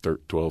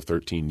 12,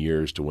 13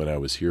 years to when I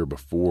was here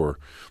before,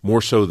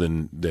 more so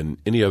than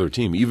any other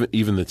team,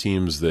 even the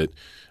teams that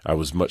I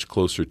was much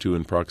closer to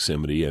in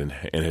proximity and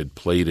had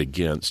played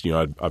against.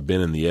 I've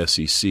been in the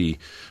SEC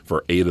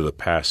for 8 of the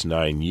past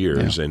 9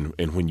 years, and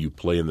when you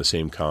play in the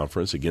same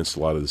conference against a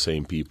lot of the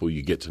same people,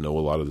 you get to know a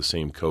lot of the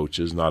same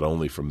coaches, not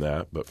only from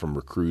that, but from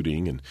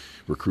recruiting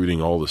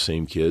all the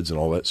same kids and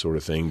all that sort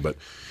of thing. But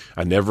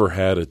I never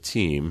had a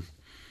team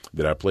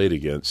that I played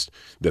against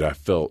that I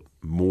felt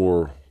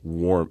more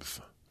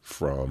warmth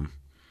from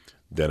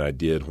than I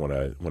did when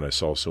I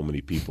saw so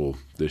many people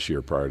this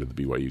year prior to the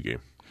BYU game.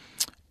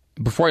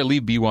 Before I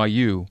leave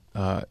BYU,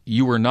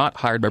 you were not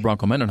hired by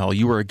Bronco Mendenhall.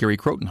 You were a Gary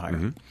Croton hire.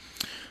 Mm-hmm.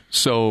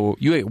 So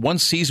you had one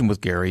season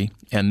with Gary,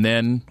 and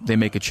then they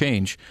make a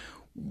change.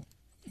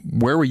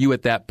 Where were you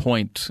at that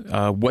point?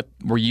 What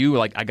were you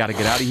like, I got to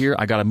get out of here,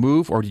 I got to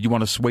move, or did you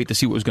want to wait to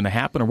see what was going to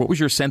happen? Or what was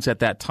your sense at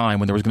that time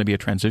when there was going to be a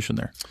transition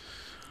there?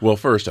 Well,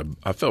 first,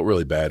 I felt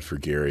really bad for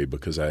Gary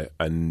because I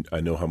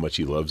know how much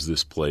he loves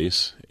this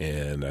place,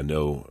 and I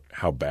know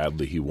how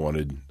badly he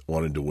wanted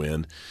to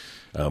win.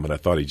 And I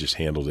thought he just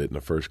handled it in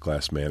a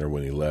first-class manner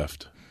when he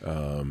left.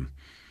 And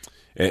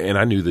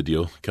I knew the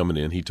deal coming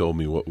in. He told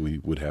me what we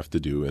would have to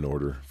do in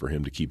order for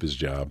him to keep his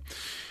job.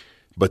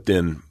 But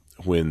then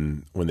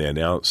when they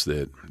announced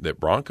that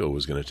Bronco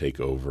was going to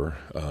take over,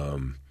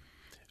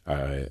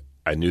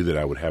 I knew that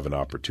I would have an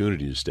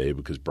opportunity to stay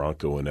because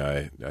Bronco and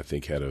I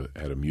think had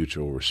a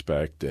mutual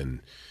respect,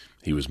 and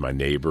he was my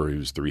neighbor. He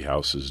was 3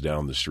 houses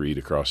down the street,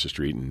 across the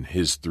street, and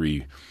his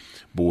 3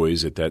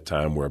 boys at that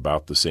time were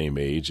about the same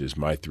age as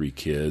my 3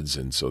 kids,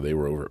 and so they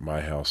were over at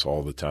my house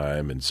all the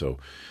time, and so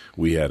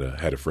we had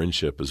a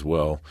friendship as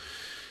well.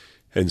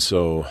 And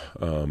so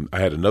I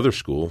had another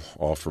school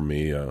offer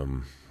me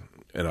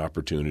an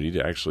opportunity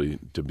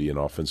to be an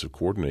offensive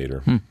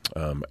coordinator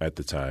at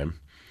the time.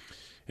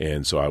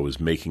 And so I was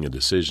making a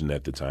decision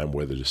at the time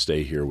whether to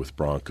stay here with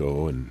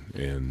Bronco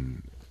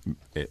and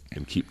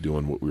keep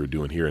doing what we were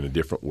doing here in a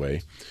different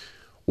way,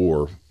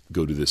 or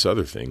go do this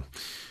other thing.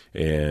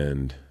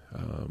 And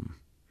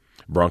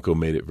Bronco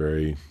made it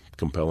very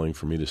compelling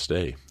for me to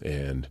stay,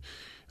 and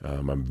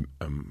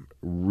I'm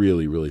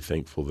really, really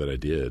thankful that I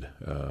did.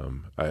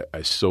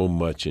 I so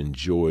much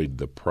enjoyed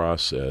the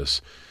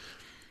process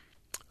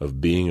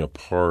of being a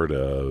part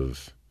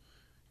of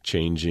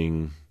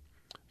changing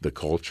the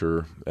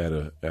culture at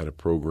a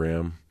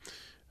program,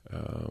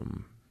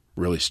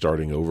 really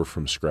starting over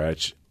from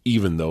scratch,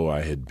 even though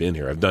I had been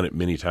here. I've done it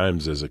many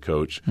times as a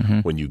coach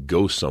when you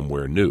go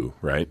somewhere new,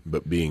 right?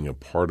 But being a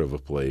part of a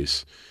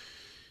place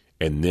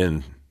and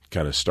then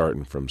kind of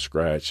starting from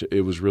scratch,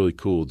 it was really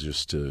cool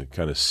just to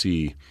kind of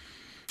see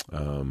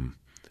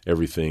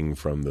everything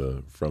from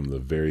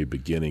the very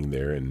beginning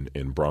there,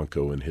 and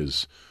Bronco in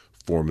his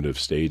formative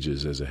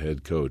stages as a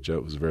head coach.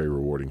 That was very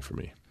rewarding for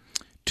me.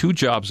 2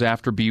 jobs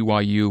after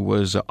BYU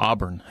was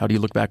Auburn. How do you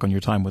look back on your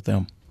time with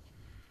them?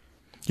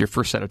 Your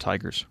first set of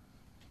Tigers.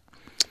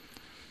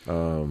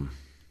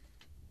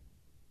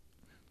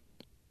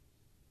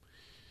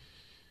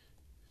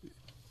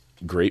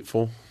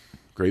 Grateful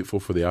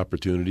for the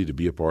opportunity to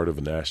be a part of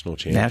a national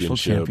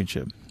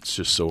championship. It's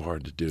just so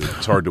hard to do.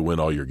 It's hard to win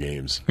all your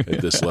games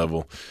at this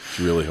level. It's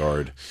really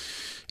hard.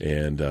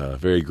 And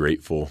very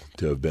grateful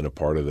to have been a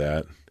part of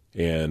that.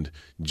 And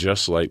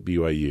just like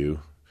BYU,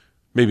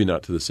 maybe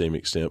not to the same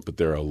extent, but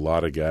there are a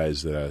lot of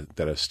guys that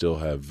I still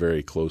have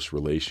very close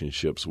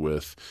relationships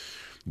with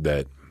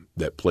that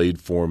played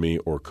for me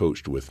or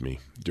coached with me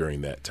during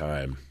that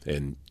time.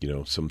 And,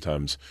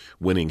 sometimes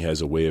winning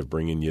has a way of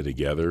bringing you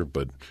together,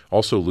 but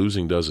also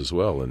losing does as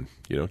well. And,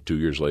 2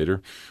 years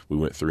later, we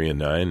went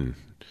 3-9 and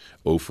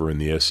 0 in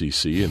the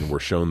SEC, and we're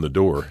shown the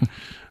door.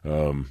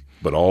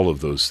 But all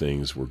of those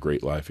things were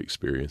great life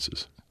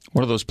experiences.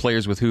 One of those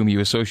players with whom you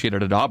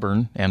associated at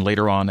Auburn and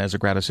later on as a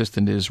grad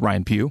assistant is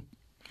Ryan Pugh,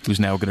 who's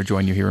now going to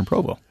join you here in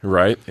Provo.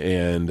 Right.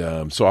 And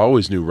so I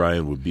always knew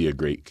Ryan would be a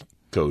great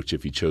coach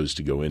if he chose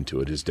to go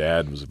into it. His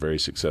dad was a very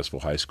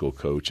successful high school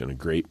coach and a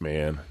great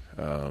man.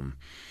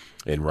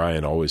 And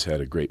Ryan always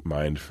had a great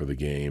mind for the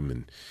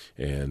game.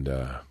 And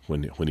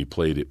when he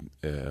played it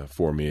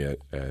for me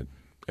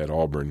at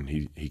Auburn,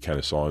 he kind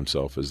of saw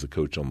himself as the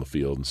coach on the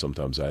field, and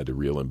sometimes I had to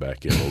reel him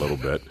back in a little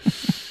bit.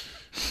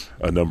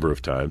 A number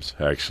of times,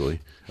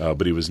 actually.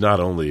 But he was not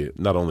only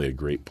a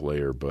great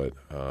player, but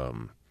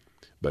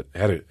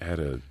had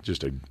a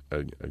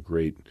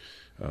great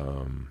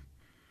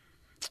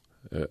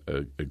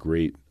a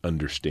great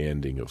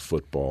understanding of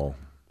football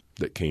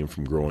that came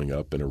from growing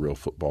up in a real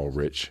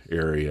football-rich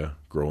area,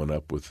 growing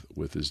up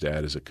with his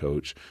dad as a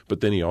coach.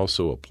 But then he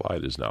also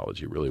applied his knowledge.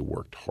 He really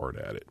worked hard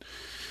at it.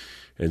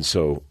 And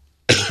so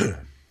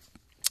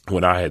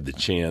when I had the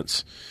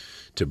chance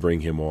to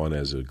bring him on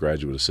as a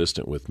graduate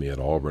assistant with me at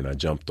Auburn, I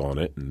jumped on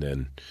it, and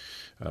then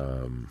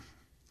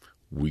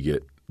we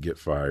get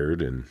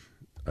fired, and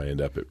I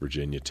end up at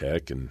Virginia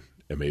Tech and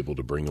am able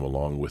to bring him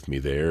along with me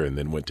there, and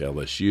then went to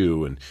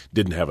LSU and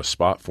didn't have a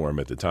spot for him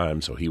at the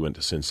time, so he went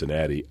to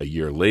Cincinnati a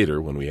year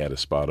later when we had a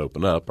spot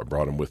open up. I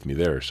brought him with me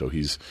there, so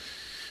he's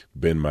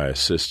been my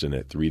assistant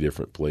at 3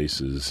 different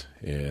places,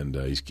 and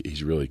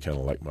he's really kind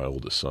of like my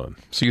oldest son.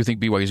 So you think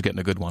BYU's getting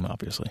a good one,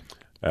 obviously?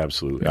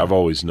 Absolutely. Yeah. I've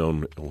always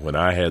known when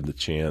I had the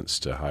chance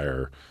to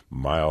hire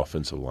my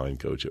offensive line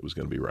coach, it was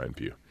going to be Ryan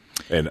Pugh.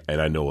 And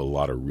I know a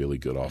lot of really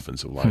good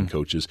offensive line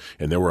coaches,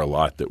 and there were a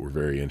lot that were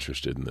very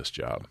interested in this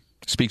job.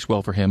 Speaks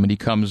well for him, and he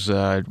comes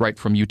right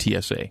from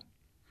UTSA,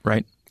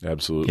 right?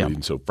 Absolutely. Yeah.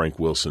 And so Frank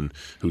Wilson,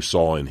 who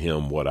saw in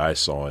him what I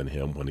saw in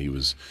him when he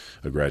was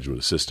a graduate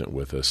assistant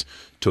with us,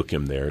 took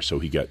him there. So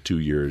he got 2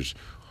 years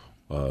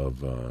of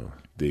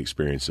the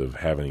experience of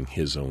having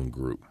his own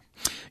group.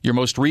 Your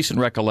most recent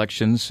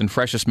recollections and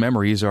freshest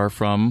memories are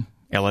from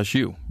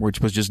LSU, which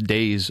was just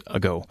days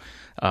ago.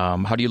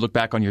 How do you look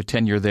back on your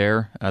tenure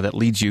there that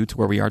leads you to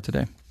where we are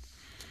today?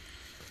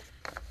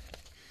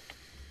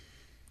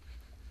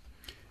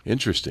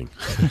 Interesting.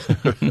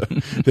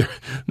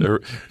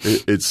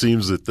 It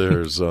seems that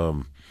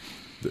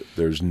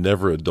there's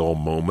never a dull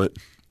moment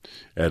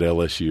at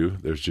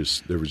LSU.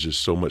 There was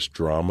just so much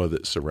drama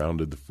that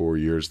surrounded the 4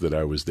 years that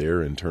I was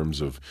there in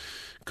terms of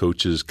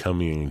coaches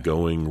coming and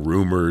going,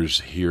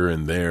 rumors here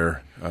and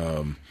there.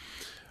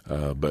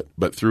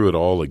 But through it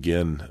all,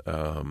 again,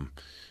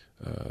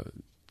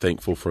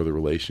 thankful for the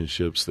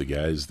relationships, the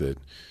guys that,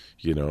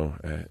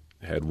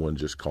 had one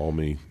just call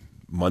me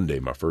Monday,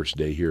 my first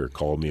day here,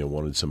 called me and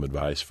wanted some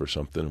advice for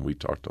something, and we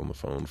talked on the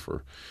phone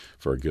for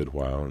a good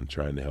while and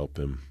trying to help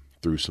him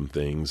through some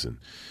things, and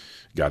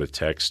got a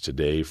text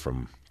today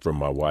from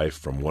my wife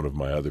from one of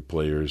my other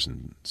players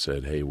and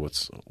said, hey,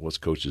 what's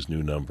Coach's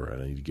new number?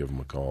 I need to give him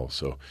a call.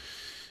 So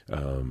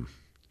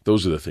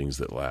those are the things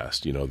that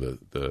last.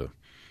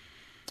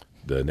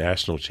 The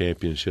national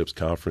championships,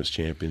 conference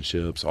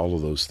championships, all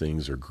of those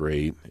things are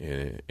great,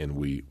 and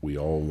we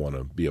all want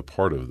to be a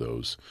part of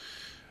those.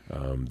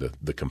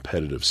 The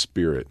competitive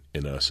spirit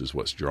in us is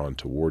what's drawn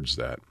towards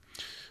that.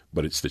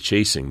 But it's the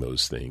chasing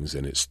those things,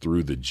 and it's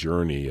through the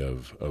journey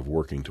of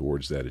working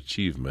towards that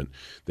achievement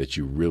that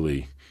you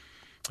really,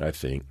 I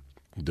think,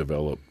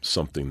 develop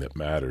something that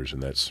matters,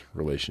 and that's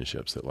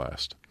relationships that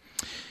last.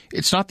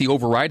 It's not the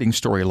overriding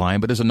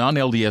storyline, but as a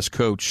non-LDS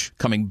coach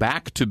coming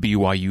back to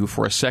BYU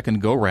for a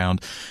second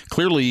go-round,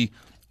 clearly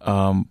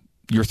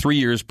your 3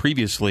 years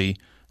previously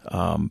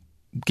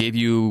gave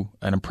you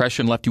an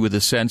impression, left you with a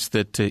sense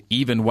that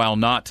even while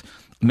not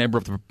a member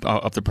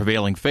of the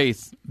prevailing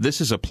faith,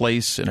 this is a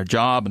place and a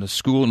job and a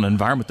school and an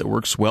environment that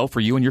works well for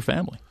you and your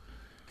family.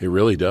 It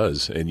really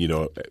does. And,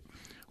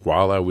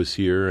 while I was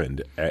here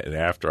and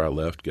after I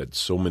left, got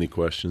so many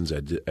questions,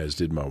 as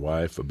did my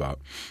wife, about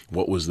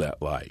what was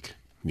that like?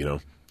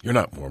 You're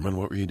not Mormon.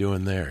 What were you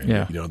doing there? And,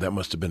 yeah. That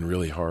must have been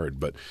really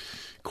hard. But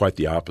quite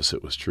the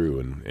opposite was true,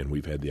 and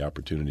we've had the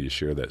opportunity to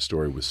share that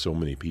story with so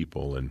many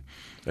people. And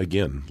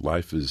again,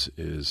 life is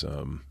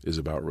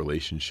about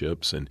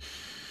relationships, and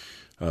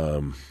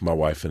my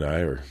wife and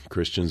I are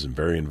Christians and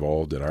very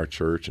involved in our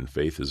church, and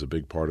faith is a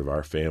big part of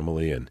our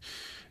family. And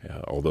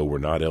although we're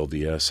not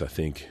LDS, I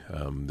think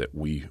that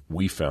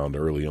we found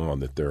early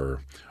on that there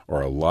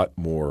are a lot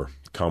more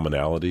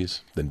commonalities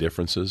than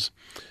differences,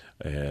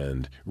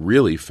 and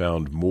really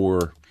found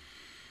more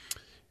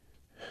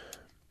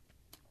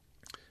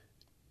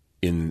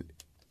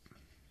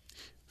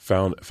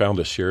found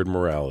a shared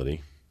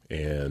morality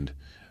and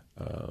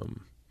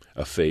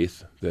a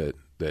faith that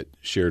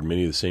shared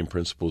many of the same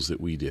principles that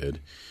we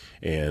did,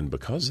 and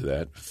because of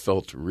that,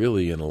 felt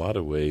really in a lot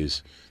of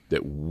ways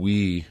that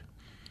we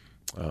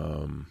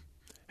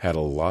had a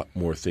lot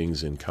more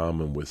things in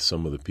common with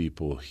some of the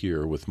people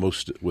here, with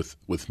most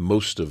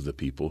of the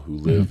people who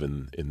live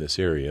in this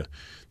area,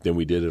 than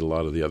we did at a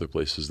lot of the other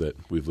places that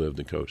we've lived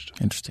and coached.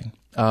 Interesting.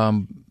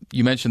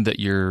 You mentioned that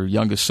your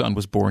youngest son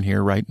was born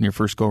here, right, in your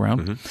first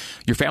go-round. Mm-hmm.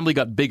 Your family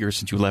got bigger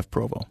since you left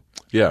Provo.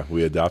 Yeah,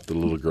 we adopted a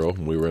little girl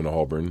when we were in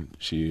Auburn.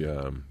 She,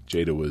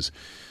 Jada, was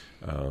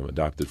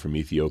adopted from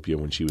Ethiopia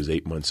when she was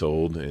 8 months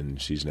old,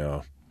 and she's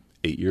now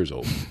 8 years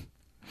old.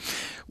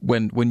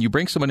 When you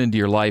bring someone into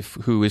your life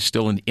who is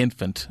still an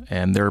infant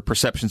and their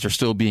perceptions are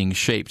still being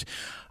shaped,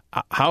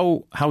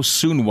 how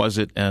soon was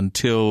it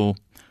until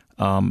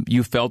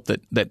you felt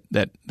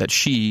that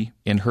she,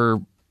 in her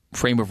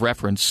frame of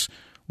reference,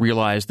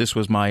 realized this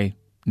was my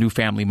new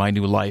family, my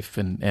new life,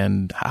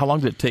 and how long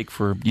did it take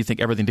for, you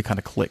think, everything to kind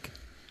of click?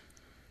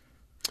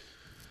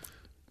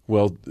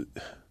 Well,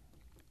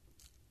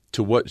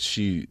 to what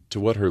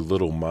her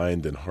little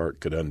mind and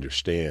heart could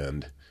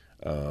understand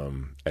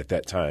at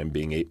that time,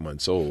 being 8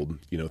 months old,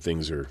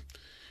 things are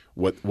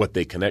what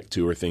they connect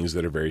to are things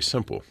that are very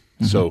simple.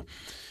 Mm-hmm. So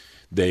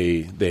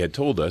they had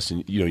told us,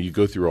 and you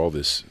go through all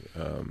this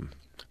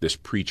this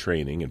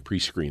pre-training and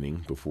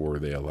pre-screening before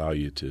they allow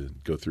you to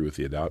go through with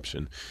the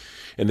adoption,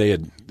 and they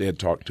had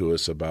talked to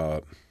us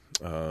about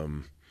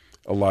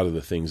a lot of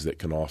the things that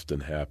can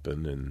often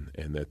happen,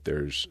 and that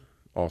there's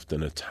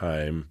often a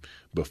time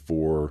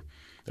before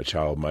a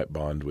child might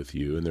bond with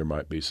you, and there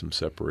might be some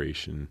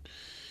separation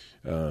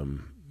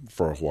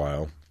for a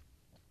while.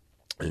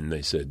 And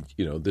they said,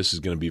 this is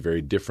going to be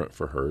very different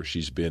for her.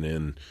 She's been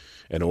in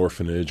an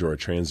orphanage or a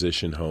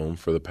transition home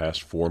for the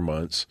past 4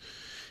 months,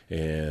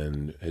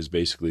 and has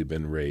basically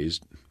been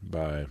raised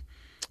by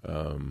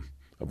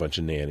a bunch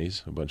of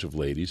nannies, a bunch of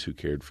ladies who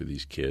cared for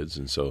these kids.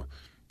 And so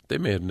they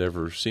may have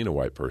never seen a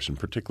white person,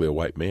 particularly a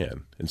white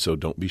man. And so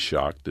don't be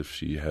shocked if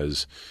she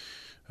has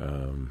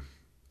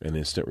an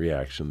instant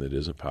reaction that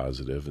isn't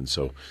positive. And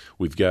so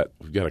we've got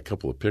a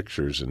couple of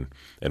pictures, and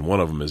one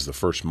of them is the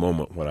first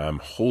moment when I'm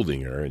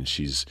holding her, and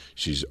she's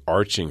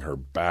arching her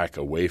back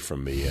away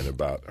from me, and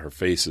her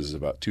face is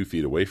about 2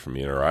 feet away from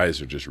me, and her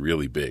eyes are just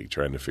really big,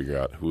 trying to figure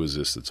out who is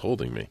this that's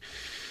holding me.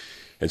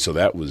 And so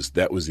that was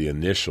the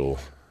initial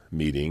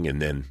meeting,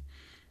 and then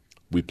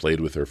we played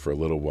with her for a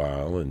little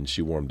while, and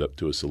she warmed up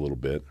to us a little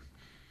bit.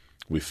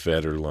 We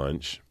fed her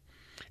lunch,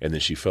 and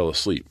then she fell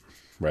asleep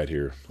right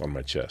here on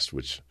my chest,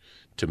 which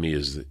to me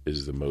is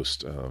the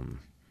most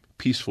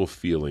peaceful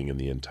feeling in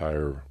the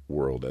entire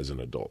world as an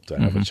adult, to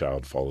have a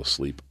child fall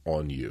asleep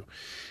on you.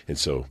 And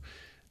so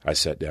I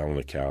sat down on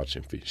the couch,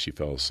 and she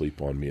fell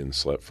asleep on me and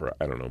slept for,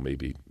 I don't know,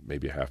 maybe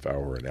a half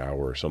hour, an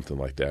hour, or something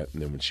like that.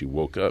 And then when she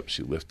woke up,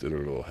 she lifted her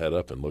little head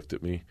up and looked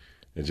at me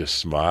and just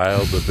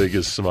smiled, the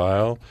biggest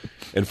smile.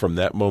 And from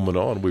that moment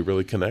on, we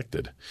really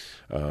connected.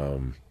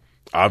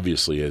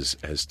 Obviously,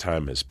 as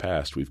time has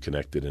passed, we've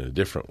connected in a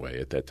different way.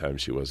 At that time,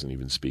 she wasn't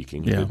even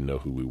speaking. She didn't know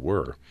who we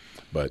were.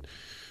 But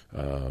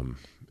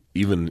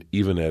even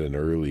at an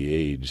early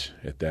age,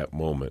 at that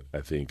moment,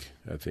 I think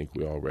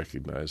we all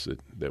recognized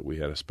that we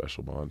had a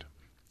special bond.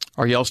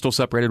 Are y'all still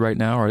separated right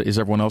now, or is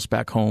everyone else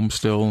back home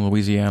still in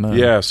Louisiana?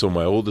 Yeah, so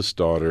my oldest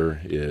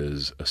daughter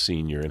is a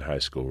senior in high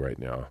school right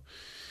now.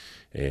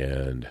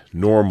 And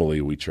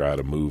normally we try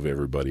to move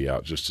everybody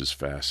out just as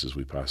fast as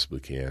we possibly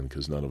can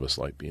because none of us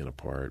like being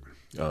apart.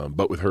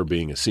 But with her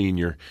being a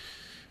senior,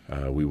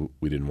 we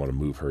didn't want to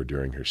move her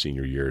during her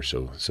senior year,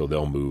 so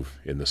they'll move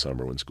in the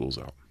summer when school's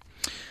out.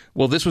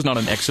 Well, this was not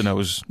an X and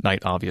O's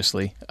night,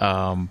 obviously.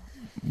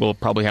 We'll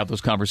probably have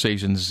those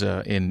conversations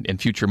in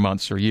future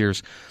months or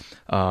years.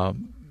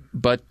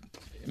 But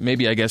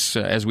maybe, I guess,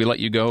 as we let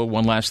you go,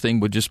 one last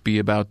thing would just be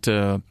about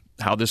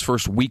how this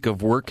first week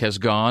of work has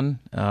gone,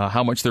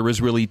 how much there is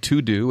really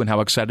to do, and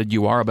how excited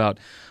you are about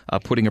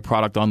putting a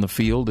product on the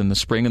field in the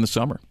spring and the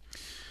summer.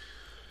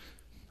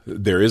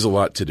 There is a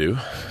lot to do.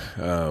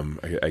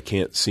 I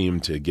can't seem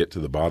to get to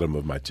the bottom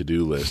of my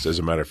to-do list. As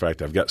a matter of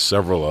fact, I've got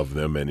several of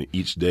them, and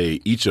each day,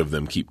 each of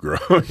them keep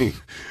growing.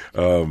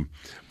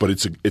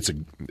 But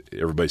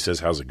everybody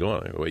says, "How's it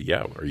going?" I go, well,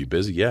 yeah. Are you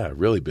busy? Yeah,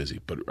 really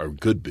busy, but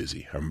good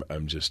busy.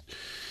 I'm just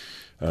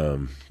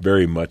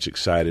very much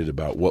excited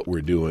about what we're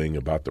doing,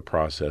 about the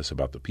process,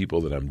 about the people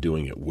that I'm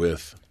doing it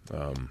with.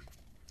 I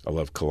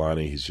love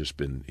Kalani. He's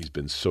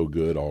been so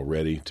good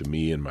already to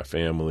me and my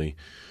family.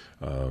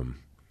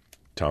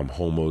 Tom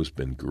Homo's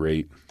been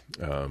great.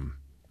 The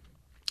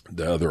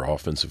other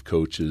offensive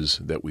coaches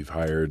that we've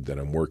hired that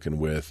I'm working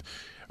with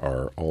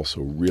are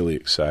also really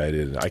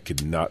excited, and I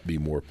could not be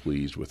more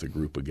pleased with a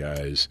group of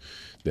guys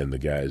than the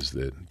guys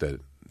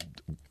that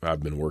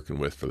I've been working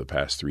with for the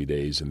past 3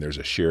 days, and there's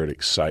a shared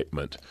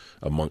excitement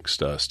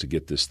amongst us to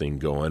get this thing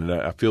going. And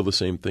I feel the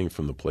same thing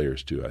from the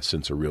players, too. I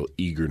sense a real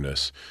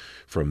eagerness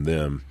from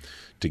them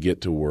to get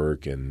to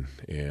work, and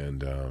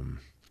I'm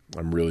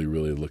really,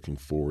 really looking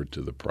forward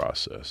to the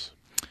process.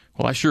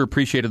 Well, I sure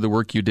appreciated the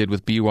work you did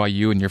with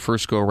BYU in your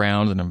first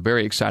go-around, and I'm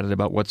very excited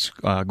about what's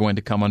going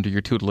to come under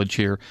your tutelage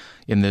here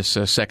in this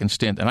second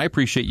stint. And I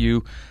appreciate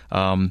you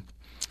kind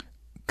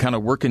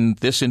of working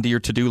this into your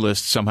to-do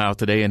list somehow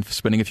today and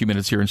spending a few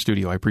minutes here in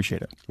studio. I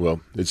appreciate it.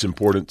 Well, it's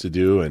important to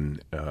do,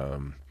 and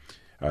I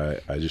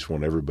just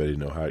want everybody to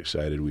know how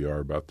excited we are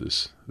about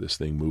this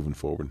thing moving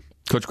forward.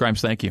 Coach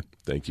Grimes, thank you.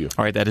 Thank you.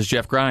 All right, that is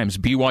Jeff Grimes,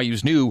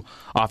 BYU's new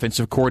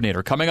offensive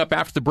coordinator. Coming up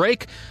after the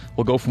break,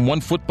 we'll go from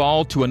one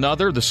football to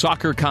another, the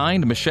soccer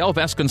kind. Michelle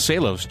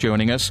Vasconcelos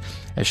joining us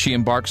as she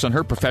embarks on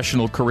her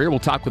professional career. We'll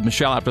talk with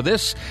Michelle after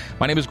this.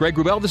 My name is Greg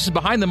Wrubell. This is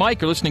Behind the Mic.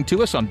 You're listening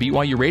to us on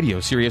BYU Radio,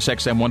 Sirius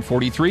XM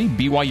 143,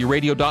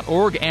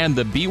 BYURadio.org, and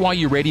the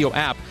BYU Radio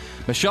app.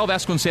 Michelle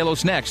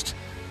Vasconcelos next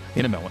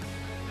in a moment.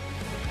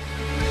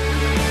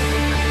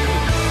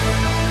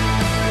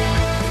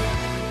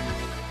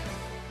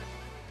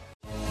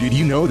 Did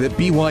you know that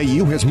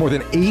BYU has more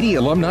than 80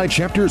 alumni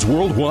chapters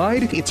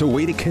worldwide? It's a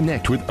way to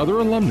connect with other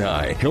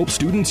alumni, help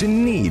students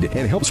in need,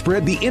 and help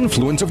spread the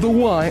influence of the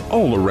Y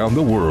all around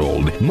the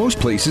world.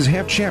 Most places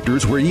have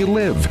chapters where you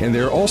live, and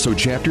there are also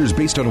chapters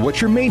based on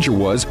what your major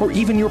was or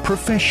even your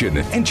profession.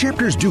 And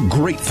chapters do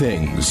great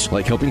things,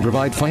 like helping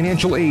provide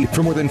financial aid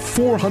for more than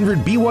 400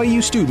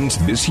 BYU students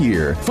this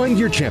year. Find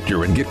your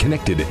chapter and get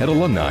connected at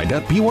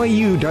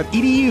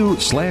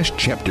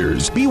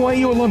alumni.byu.edu/chapters.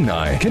 BYU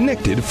Alumni,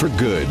 connected for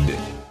good.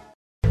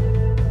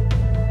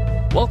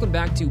 Welcome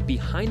back to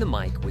Behind the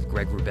Mic with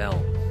Greg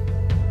Wrubell.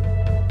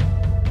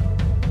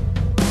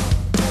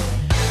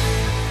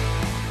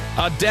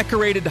 A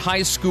decorated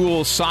high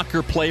school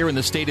soccer player in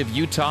the state of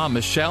Utah,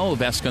 Michelle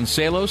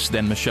Vasconcelos,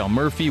 then Michelle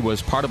Murphy,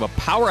 was part of a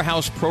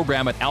powerhouse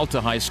program at Alta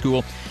High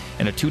School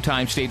and a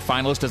two-time state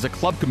finalist as a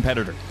club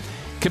competitor.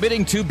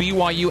 Committing to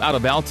BYU out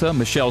of Alta,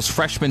 Michelle's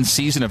freshman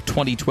season of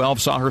 2012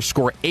 saw her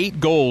score 8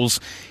 goals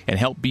and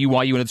help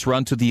BYU in its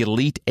run to the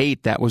Elite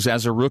Eight. That was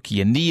as a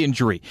rookie. A knee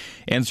injury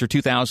ends her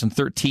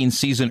 2013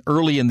 season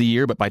early in the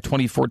year, but by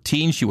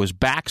 2014 she was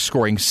back,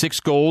 scoring 6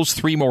 goals,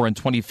 3 more in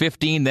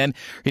 2015. Then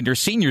in her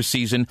senior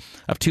season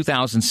of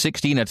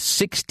 2016, a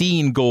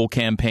 16-goal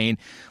campaign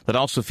that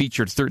also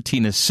featured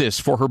 13 assists.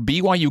 For her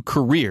BYU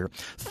career,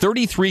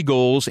 33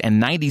 goals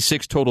and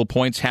 96 total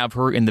points have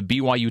her in the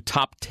BYU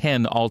top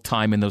 10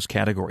 all-time in those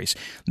categories.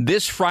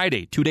 This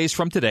Friday, 2 days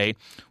from today,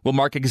 will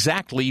mark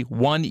exactly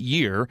 1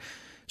 year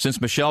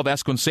since Michelle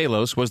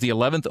Vasconcelos was the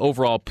 11th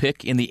overall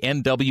pick in the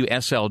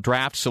NWSL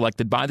draft,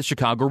 selected by the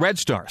Chicago Red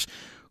Stars,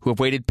 who have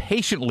waited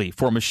patiently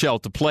for Michelle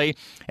to play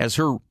as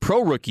her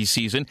pro-rookie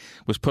season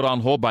was put on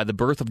hold by the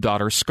birth of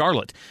daughter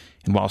Scarlett.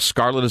 And while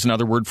Scarlett is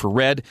another word for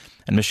red,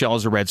 and Michelle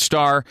is a Red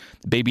Star,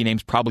 the baby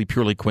name's probably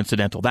purely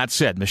coincidental. That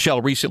said,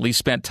 Michelle recently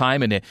spent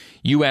time in a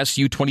U.S.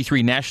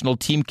 U23 national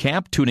team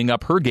camp, tuning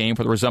up her game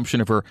for the resumption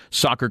of her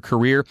soccer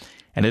career.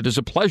 And it is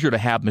a pleasure to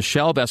have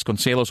Michelle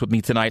Vasconcelos with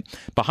me tonight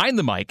behind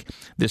the mic.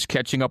 This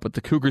Catching Up with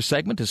the Cougars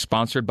segment is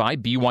sponsored by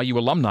BYU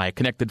Alumni.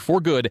 Connected for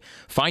good.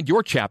 Find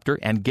your chapter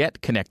and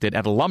get connected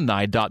at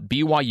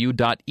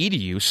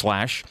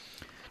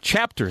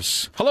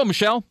alumni.byu.edu/chapters. Hello,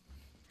 Michelle.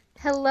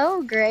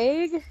 Hello,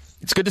 Greg.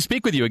 It's good to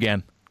speak with you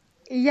again.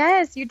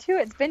 Yes, you too.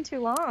 It's been too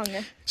long.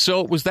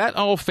 So was that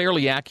all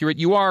fairly accurate?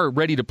 You are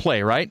ready to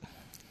play, right?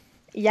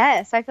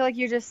 Yes, I feel like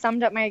you just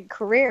summed up my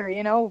career,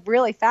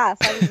 really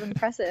fast. That was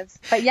impressive.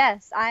 But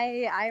yes,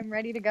 I am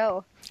ready to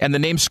go. And the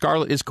name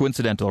Scarlett is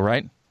coincidental,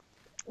 right?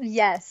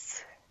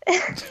 Yes.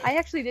 I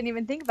actually didn't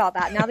even think about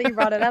that. Now that you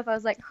brought it up, I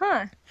was like,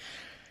 huh.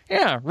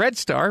 Yeah, Red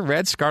Star,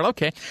 Red Scarlett.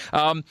 Okay.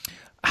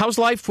 How's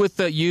life with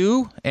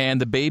you and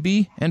the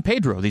baby and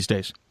Pedro these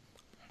days?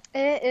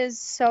 It is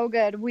so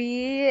good.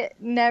 We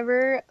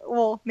never,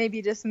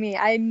 maybe just me,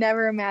 I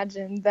never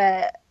imagined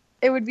that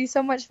it would be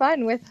so much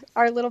fun with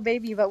our little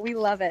baby, but we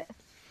love it.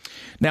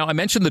 Now, I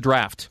mentioned the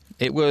draft.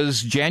 It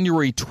was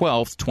January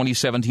 12th,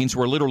 2017, so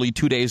we're literally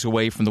 2 days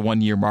away from the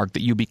 1-year mark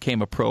that you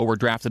became a pro, were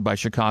drafted by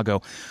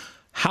Chicago.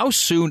 How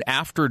soon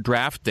after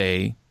draft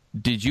day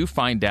did you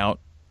find out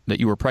that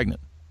you were pregnant?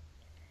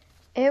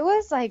 It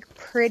was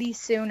pretty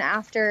soon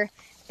after.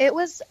 It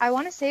was, I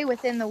want to say,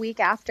 within the week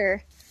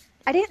after.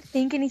 I didn't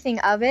think anything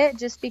of it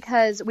just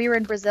because we were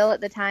in Brazil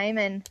at the time,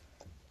 and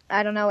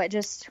I don't know, it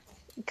just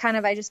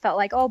I just felt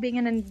like, being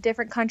in a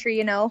different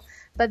country,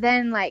 but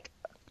then it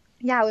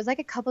was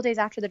a couple days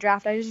after the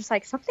draft, I was just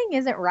like, something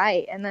isn't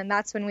right. And then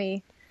that's when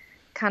we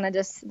kind of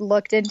just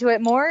looked into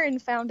it more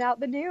and found out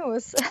the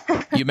news.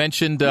 You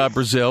mentioned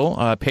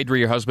Brazil. Pedro,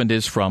 your husband,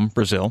 is from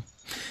Brazil.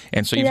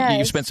 And so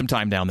you spent some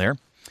time down there.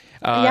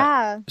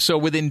 Yeah. So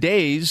within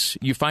days,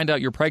 you find out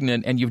you're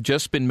pregnant, and you've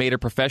just been made a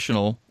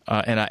professional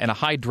and a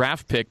high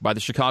draft pick by the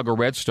Chicago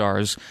Red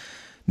Stars.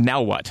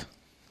 Now what?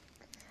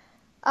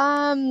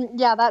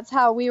 Yeah, that's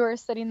how we were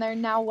sitting there.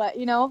 Now what?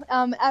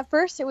 At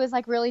first it was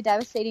really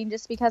devastating,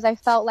 just because I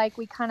felt like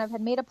we kind of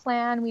had made a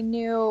plan. We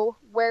knew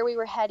where we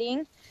were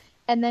heading,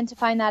 and then to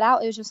find that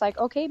out, it was just like,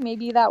 okay,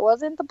 maybe that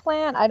wasn't the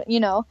plan.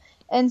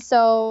 And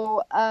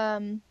so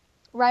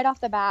right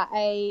off the bat,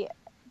 I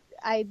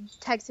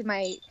texted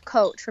my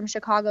coach from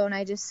Chicago, and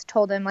I just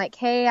told him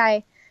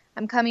hey,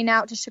 I'm coming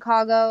out to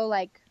Chicago,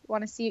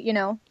 want to see,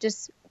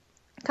 just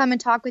come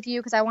and talk with you,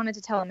 because I wanted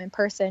to tell him in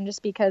person,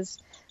 just because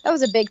that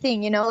was a big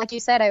thing, like you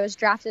said, I was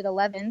drafted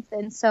 11th,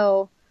 and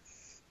so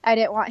I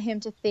didn't want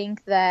him to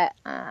think that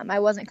I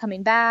wasn't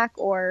coming back,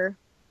 or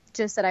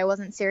just that I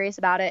wasn't serious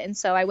about it. And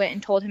so I went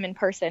and told him in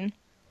person.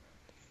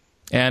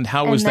 And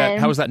how was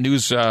that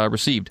news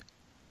received?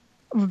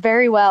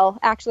 Very well,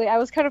 actually. I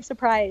was kind of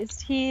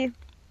surprised. He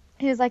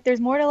was like,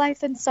 there's more to life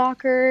than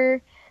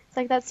soccer. It's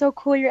like, that's so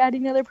cool. You're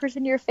adding another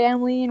person to your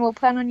family, and we'll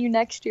plan on you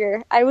next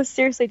year. I was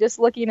seriously just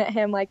looking at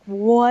him like,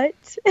 what?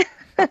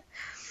 The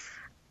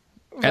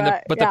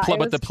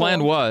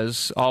plan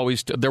was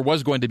always there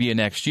was going to be a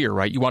next year,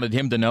 right? You wanted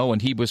him to know,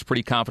 and he was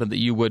pretty confident that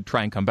you would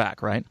try and come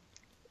back, right?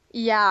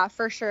 Yeah,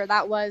 for sure.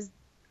 That was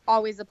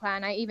always the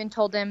plan. I even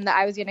told him that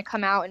I was going to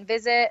come out and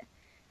visit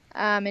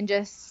and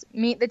just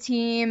meet the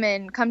team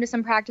and come to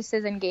some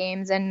practices and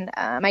games. And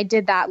I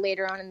did that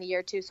later on in the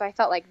year, too. So I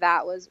felt like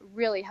that was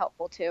really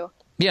helpful, too.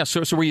 Yeah,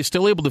 so were you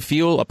still able to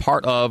feel a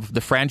part of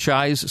the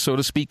franchise, so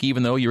to speak,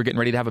 even though you were getting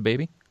ready to have a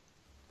baby?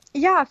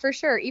 Yeah, for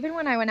sure. Even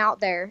when I went out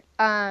there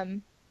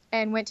and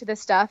went to the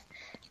stuff,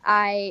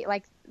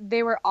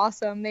 they were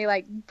awesome.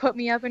 They put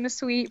me up in a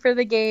suite for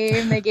the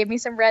game. They gave me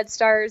some Red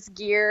Stars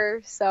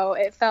gear. So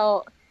it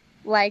felt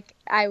like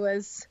I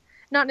was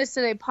not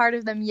necessarily a part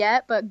of them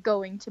yet, but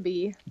going to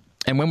be.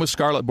 And when was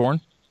Scarlett born?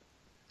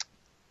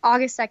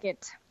 August 2nd.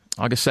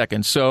 August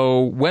 2nd.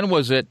 So when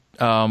was it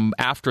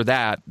after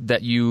that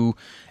you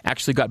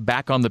actually got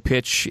back on the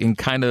pitch in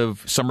kind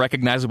of some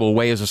recognizable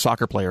way as a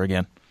soccer player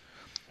again?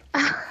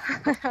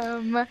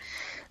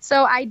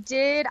 So I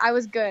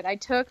was good. I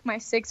took my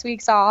 6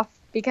 weeks off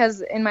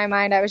because in my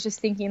mind I was just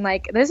thinking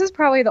this is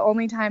probably the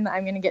only time that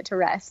I'm going to get to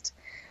rest.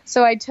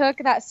 So I took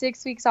that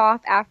 6 weeks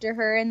off after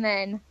her, and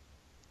then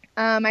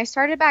I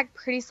started back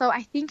pretty slow.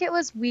 I think it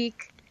was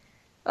week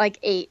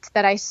 8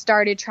 that I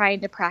started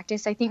trying to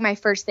practice. I think my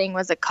first thing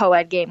was a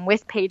co-ed game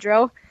with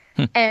Pedro,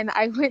 and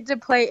I went to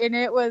play, and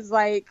it was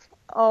like,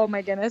 oh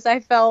my goodness, I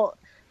felt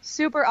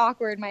super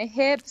awkward. My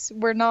hips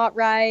were not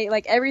right.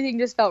 Like, everything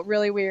just felt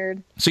really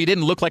weird. So you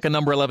didn't look like a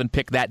number 11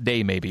 pick that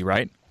day, maybe,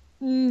 right?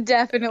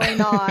 Definitely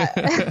not.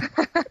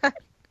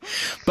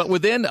 But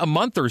within a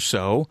month or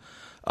so,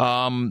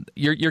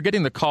 you're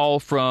getting the call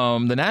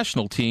from the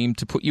national team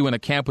to put you in a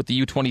camp with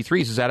the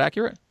U23s. Is that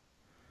accurate?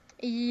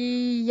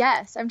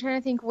 Yes. I'm trying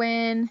to think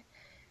when.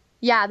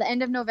 Yeah, the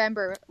end of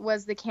November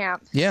was the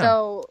camp. Yeah.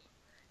 So,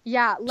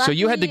 yeah. Luckily, so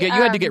you had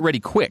to get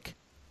ready quick.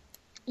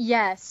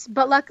 Yes,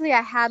 but luckily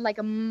I had like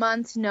a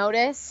month's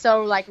notice.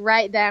 So like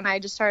right then I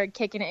just started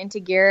kicking it into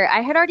gear.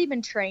 I had already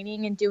been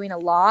training and doing a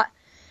lot,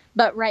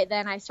 but right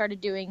then I started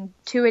doing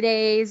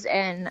 2-a-days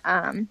and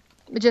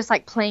just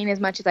like playing as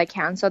much as I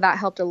can. So that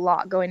helped a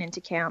lot going into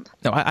camp.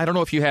 Now, I don't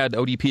know if you had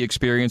ODP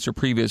experience or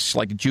previous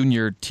like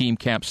junior team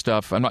camp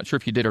stuff. I'm not sure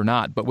if you did or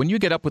not. But when you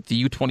get up with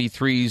the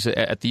U23s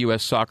at the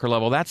U.S. soccer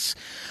level, that's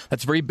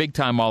very big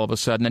time all of a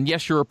sudden. And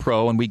yes, you're a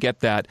pro, and we get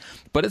that.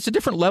 But it's a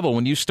different level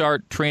when you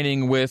start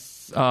training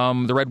with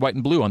the red, white,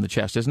 and blue on the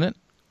chest, isn't it?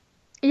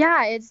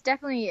 Yeah, it's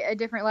definitely a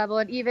different level.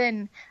 And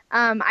even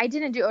I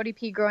didn't do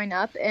ODP growing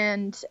up,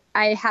 and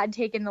I had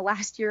taken the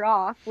last year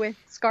off with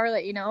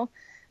Scarlett,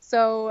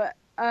 So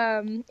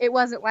it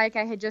wasn't like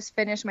I had just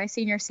finished my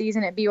senior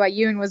season at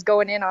BYU and was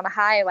going in on a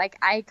high. Like,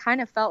 I kind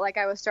of felt like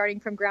I was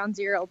starting from ground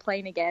zero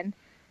playing again.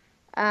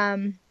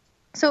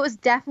 So it was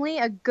definitely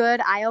a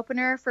good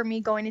eye-opener for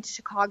me going into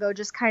Chicago,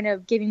 just kind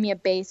of giving me a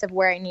base of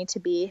where I need to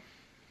be.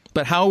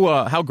 But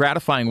how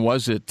gratifying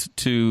was it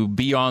to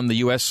be on the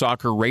U.S.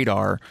 soccer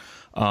radar,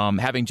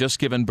 having just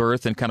given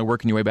birth and kind of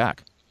working your way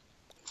back?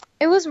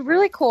 It was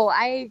really cool.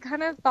 I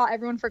kind of thought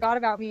everyone forgot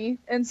about me.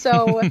 And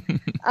so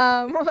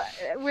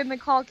when the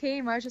call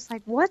came, I was just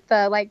like, what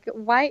the? Like,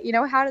 why?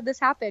 How did this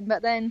happen?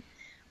 But then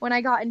when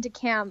I got into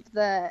camp,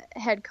 the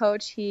head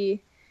coach,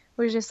 he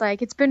was just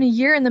like, it's been a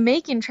year in the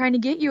making trying to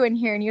get you in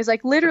here. And he was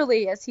like,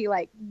 literally, as he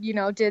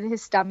did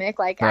his stomach,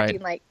 like right.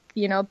 acting like,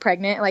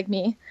 pregnant like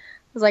me.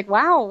 I was like,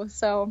 wow.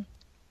 So,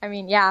 I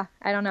mean, yeah,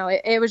 I don't know.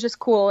 It was just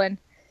cool and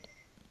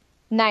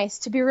nice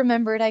to be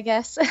remembered, I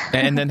guess.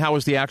 And then how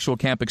was the actual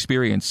camp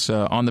experience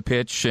on the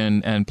pitch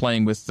and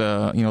playing with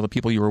the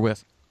people you were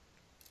with?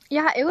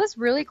 Yeah, it was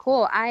really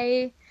cool.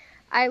 I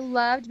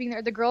loved being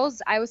there. The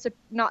girls, I was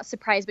not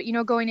surprised, but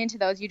going into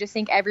those, you just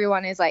think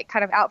everyone is like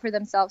kind of out for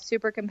themselves,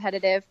 super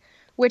competitive,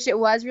 which it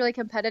was really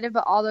competitive,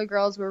 but all the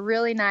girls were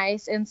really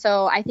nice. And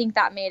so I think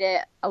that made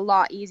it a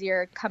lot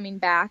easier coming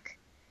back.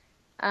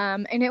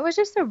 And it was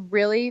just a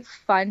really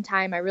fun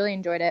time. I really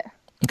enjoyed it.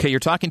 Okay,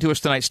 you're talking to us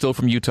tonight still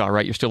from Utah,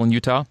 right? You're still in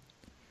Utah?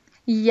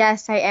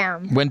 Yes, I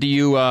am. When do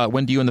you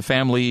and the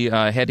family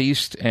head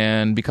east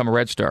and become a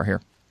Red Star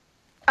here?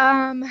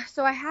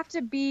 So I have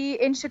to be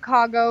in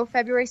Chicago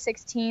February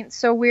 16th.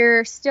 So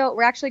we're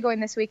actually going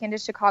this weekend to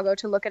Chicago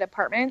to look at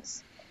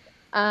apartments.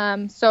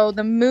 So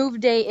the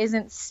move date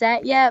isn't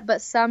set yet,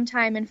 but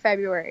sometime in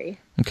February.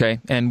 Okay.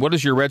 And what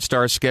does your Red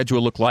Star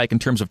schedule look like in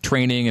terms of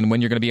training and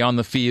when you're going to be on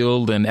the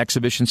field and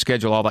exhibition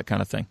schedule, all that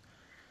kind of thing?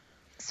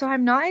 So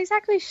I'm not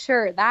exactly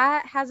sure.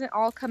 That hasn't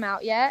all come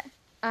out yet.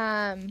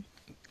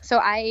 So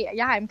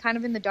I'm kind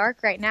of in the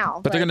dark right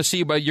now. But they're going to see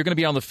you, but you're going to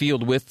be on the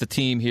field with the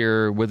team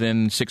here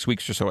within 6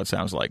 weeks or so, it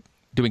sounds like,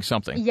 doing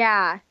something.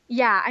 Yeah.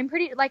 I'm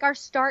pretty, our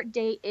start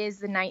date is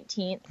the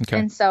 19th. Okay.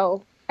 And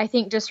so I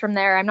think just from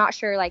there, I'm not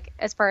sure,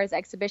 as far as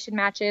exhibition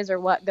matches or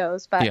what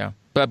goes. But yeah.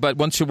 But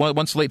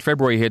once late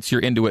February hits,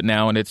 you're into it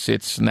now, and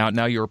it's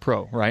now you're a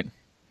pro, right?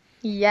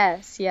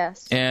 Yes.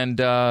 And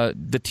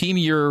the team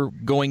you're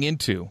going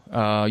into,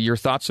 your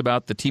thoughts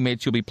about the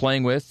teammates you'll be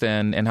playing with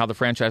and how the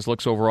franchise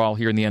looks overall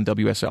here in the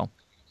NWSL?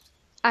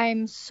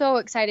 I'm so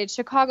excited.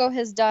 Chicago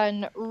has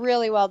done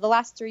really well. The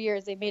last 3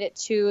 years, they made it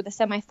to the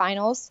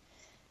semifinals.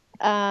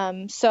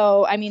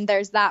 So, I mean,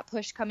 there's that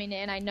push coming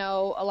in. I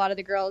know a lot of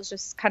the girls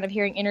just kind of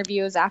hearing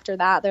interviews after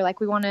that. They're like,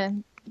 we want to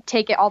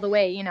take it all the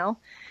way,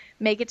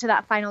 make it to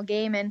that final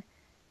game.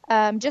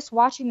 And just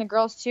watching the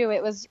girls, too,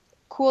 it was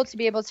cool to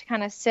be able to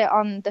kind of sit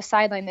on the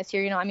sideline this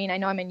year. I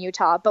know I'm in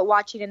Utah, but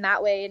watching in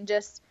that way and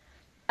just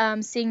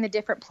seeing the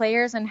different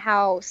players and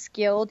how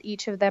skilled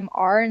each of them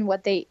are and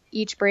what they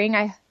each bring,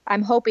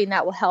 I'm hoping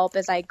that will help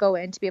as I go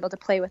in to be able to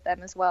play with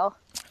them as well.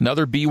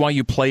 Another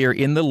BYU player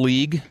in the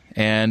league,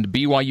 and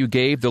BYU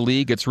gave the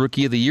league its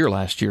Rookie of the Year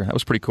last year. That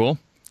was pretty cool.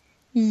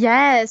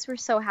 Yes, we're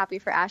so happy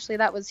for Ashley.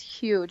 That was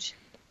huge.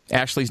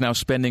 Ashley's now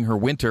spending her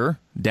winter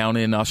down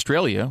in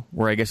Australia,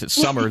 where I guess it's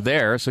summer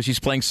there. So she's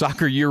playing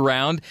soccer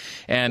year-round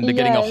and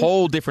getting a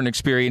whole different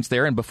experience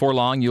there. And before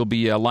long, you'll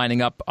be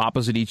lining up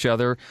opposite each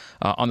other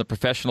on the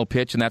professional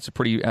pitch, and that's a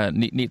pretty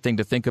neat thing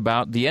to think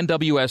about. The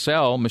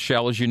NWSL,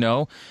 Michelle, as you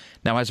know,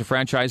 now has a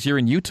franchise here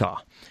in Utah.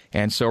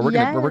 And so we're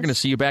going to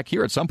see you back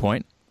here at some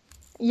point.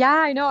 Yeah,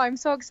 I know. I'm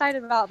so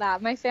excited about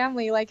that. My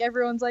family, like,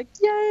 everyone's like,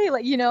 yay!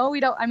 Like, you know,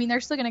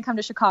 they're still going to come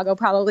to Chicago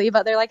probably,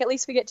 but they're like, at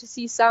least we get to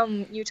see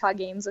some Utah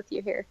games with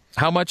you here.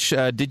 How much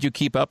did you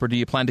keep up, or do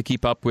you plan to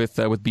keep up with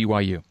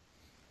BYU?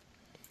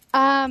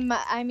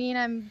 I mean,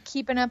 I'm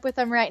keeping up with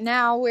them right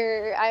now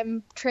where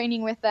I'm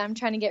training with them,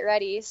 trying to get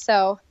ready.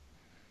 So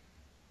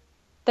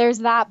there's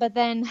that. But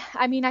then,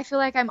 I mean, I feel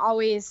like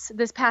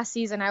this past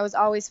season, I was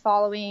always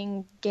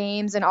following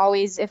games, and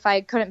always, if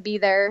I couldn't be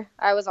there,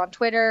 I was on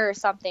Twitter or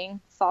something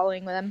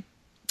following them.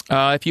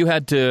 If you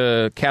had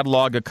to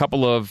catalog a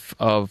couple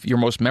of your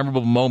most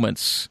memorable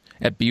moments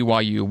at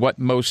BYU, what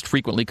most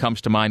frequently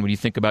comes to mind when you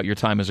think about your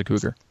time as a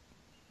Cougar?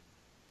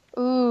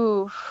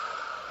 Ooh.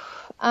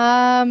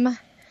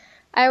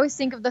 I always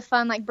think of the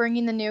fun, like,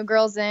 bringing the new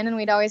girls in, and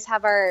we'd always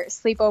have our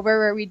sleepover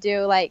where we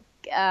do, like,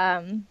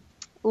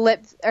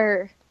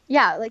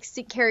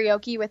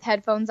 karaoke with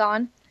headphones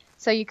on,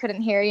 so you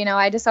couldn't hear, you know.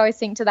 I just always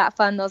think to that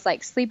fun, those,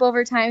 like,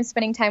 sleepover times,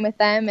 spending time with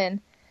them,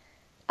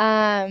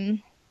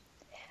 and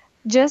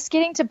just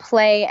getting to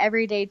play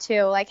every day,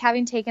 too. Like,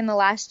 having taken the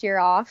last year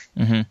off,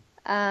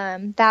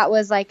 that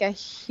was, like, a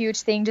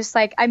huge thing. Just,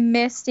 like, I'm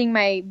missing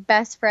my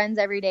best friends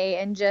every day,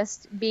 and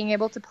just being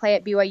able to play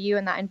at BYU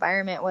in that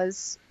environment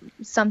was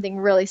something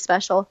really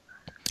special.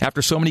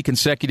 After so many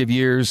consecutive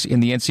years in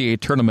the NCAA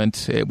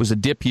tournament, it was a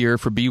dip year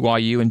for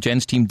BYU, and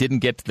Jen's team didn't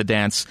get to the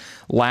dance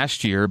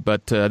last year.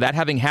 But that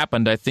having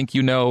happened, I think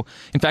in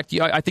fact,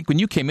 I think when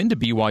you came into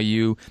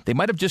BYU, they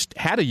might have just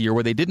had a year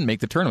where they didn't make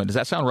the tournament. Does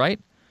that sound right?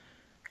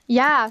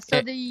 Yeah,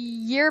 so the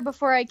year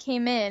before I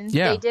came in,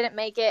 they didn't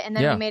make it, and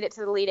then we made it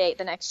to the Elite Eight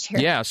the next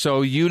year. Yeah,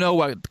 so you know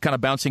what kind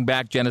of bouncing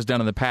back Jen has done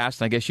in the past,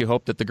 and I guess you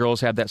hope that the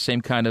girls have that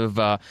same kind of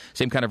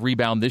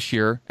rebound this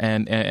year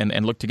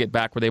and look to get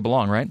back where they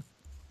belong, right?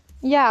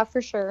 Yeah,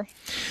 for sure.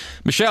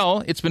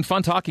 Michelle, it's been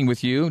fun talking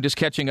with you, just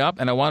catching up,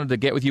 and I wanted to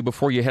get with you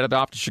before you headed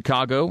off to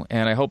Chicago,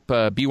 and I hope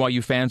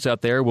BYU fans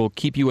out there will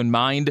keep you in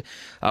mind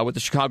with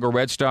the Chicago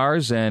Red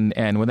Stars, and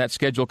when that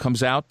schedule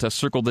comes out,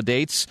 circle the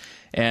dates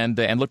and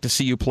look to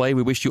see you play.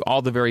 We wish you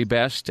all the very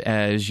best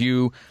as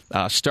you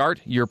start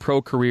your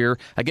pro career.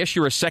 I guess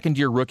you're a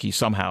second-year rookie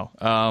somehow,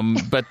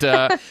 but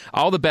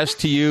all the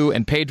best to you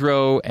and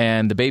Pedro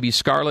and the baby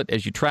Scarlett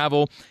as you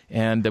travel,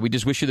 and we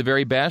just wish you the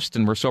very best,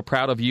 and we're so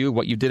proud of you,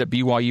 what you did at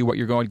BYU, what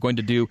you're going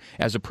to do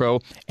as a pro,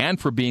 and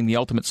for being the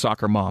ultimate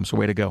soccer mom. So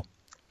way to go.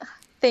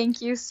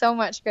 Thank you so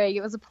much, Greg.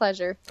 It was a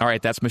pleasure. All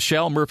right, that's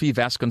Michelle Murphy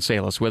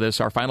Vasconcelos with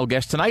us, our final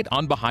guest tonight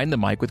on Behind the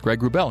Mic with Greg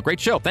Wrubell. Great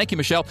show. Thank you,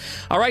 Michelle.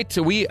 All right,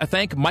 we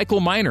thank Michael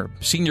Miner,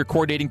 senior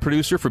coordinating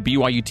producer for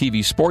BYU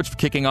TV Sports, for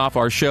kicking off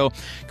our show.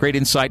 Great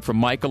insight from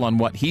Michael on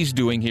what he's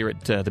doing here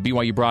at the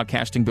BYU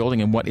Broadcasting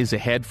Building and what is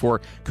ahead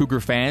for Cougar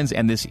fans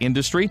and this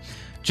industry.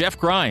 Jeff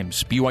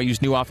Grimes,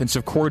 BYU's new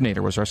offensive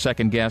coordinator, was our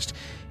second guest.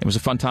 It was a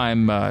fun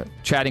time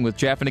chatting with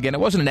Jeff. And again, it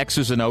wasn't an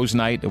X's and O's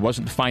night. It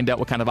wasn't to find out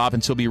what kind of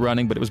offense he'll be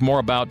running, but it was more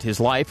about his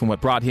life and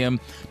what brought him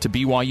to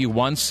BYU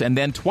once and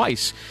then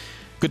twice.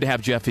 Good to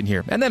have Jeff in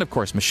here. And then, of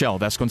course, Michelle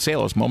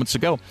Vasconcelos moments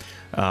ago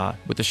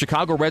with the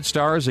Chicago Red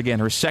Stars. Again,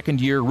 her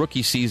second-year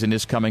rookie season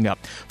is coming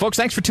up. Folks,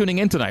 thanks for tuning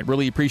in tonight.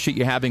 Really appreciate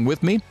you having you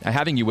with me.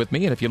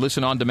 And if you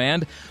listen on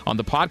demand on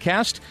the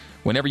podcast,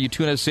 whenever you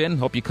tune us in,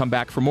 hope you come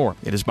back for more.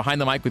 It is Behind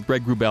the Mic with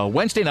Greg Wrubell,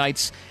 Wednesday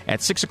nights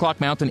at 6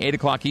 o'clock Mountain, 8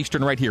 o'clock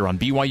Eastern, right here on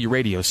BYU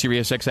Radio,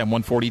 Sirius XM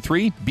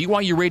 143,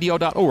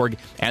 BYURadio.org,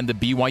 and the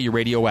BYU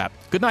Radio app.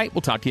 Good night.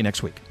 We'll talk to you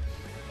next week.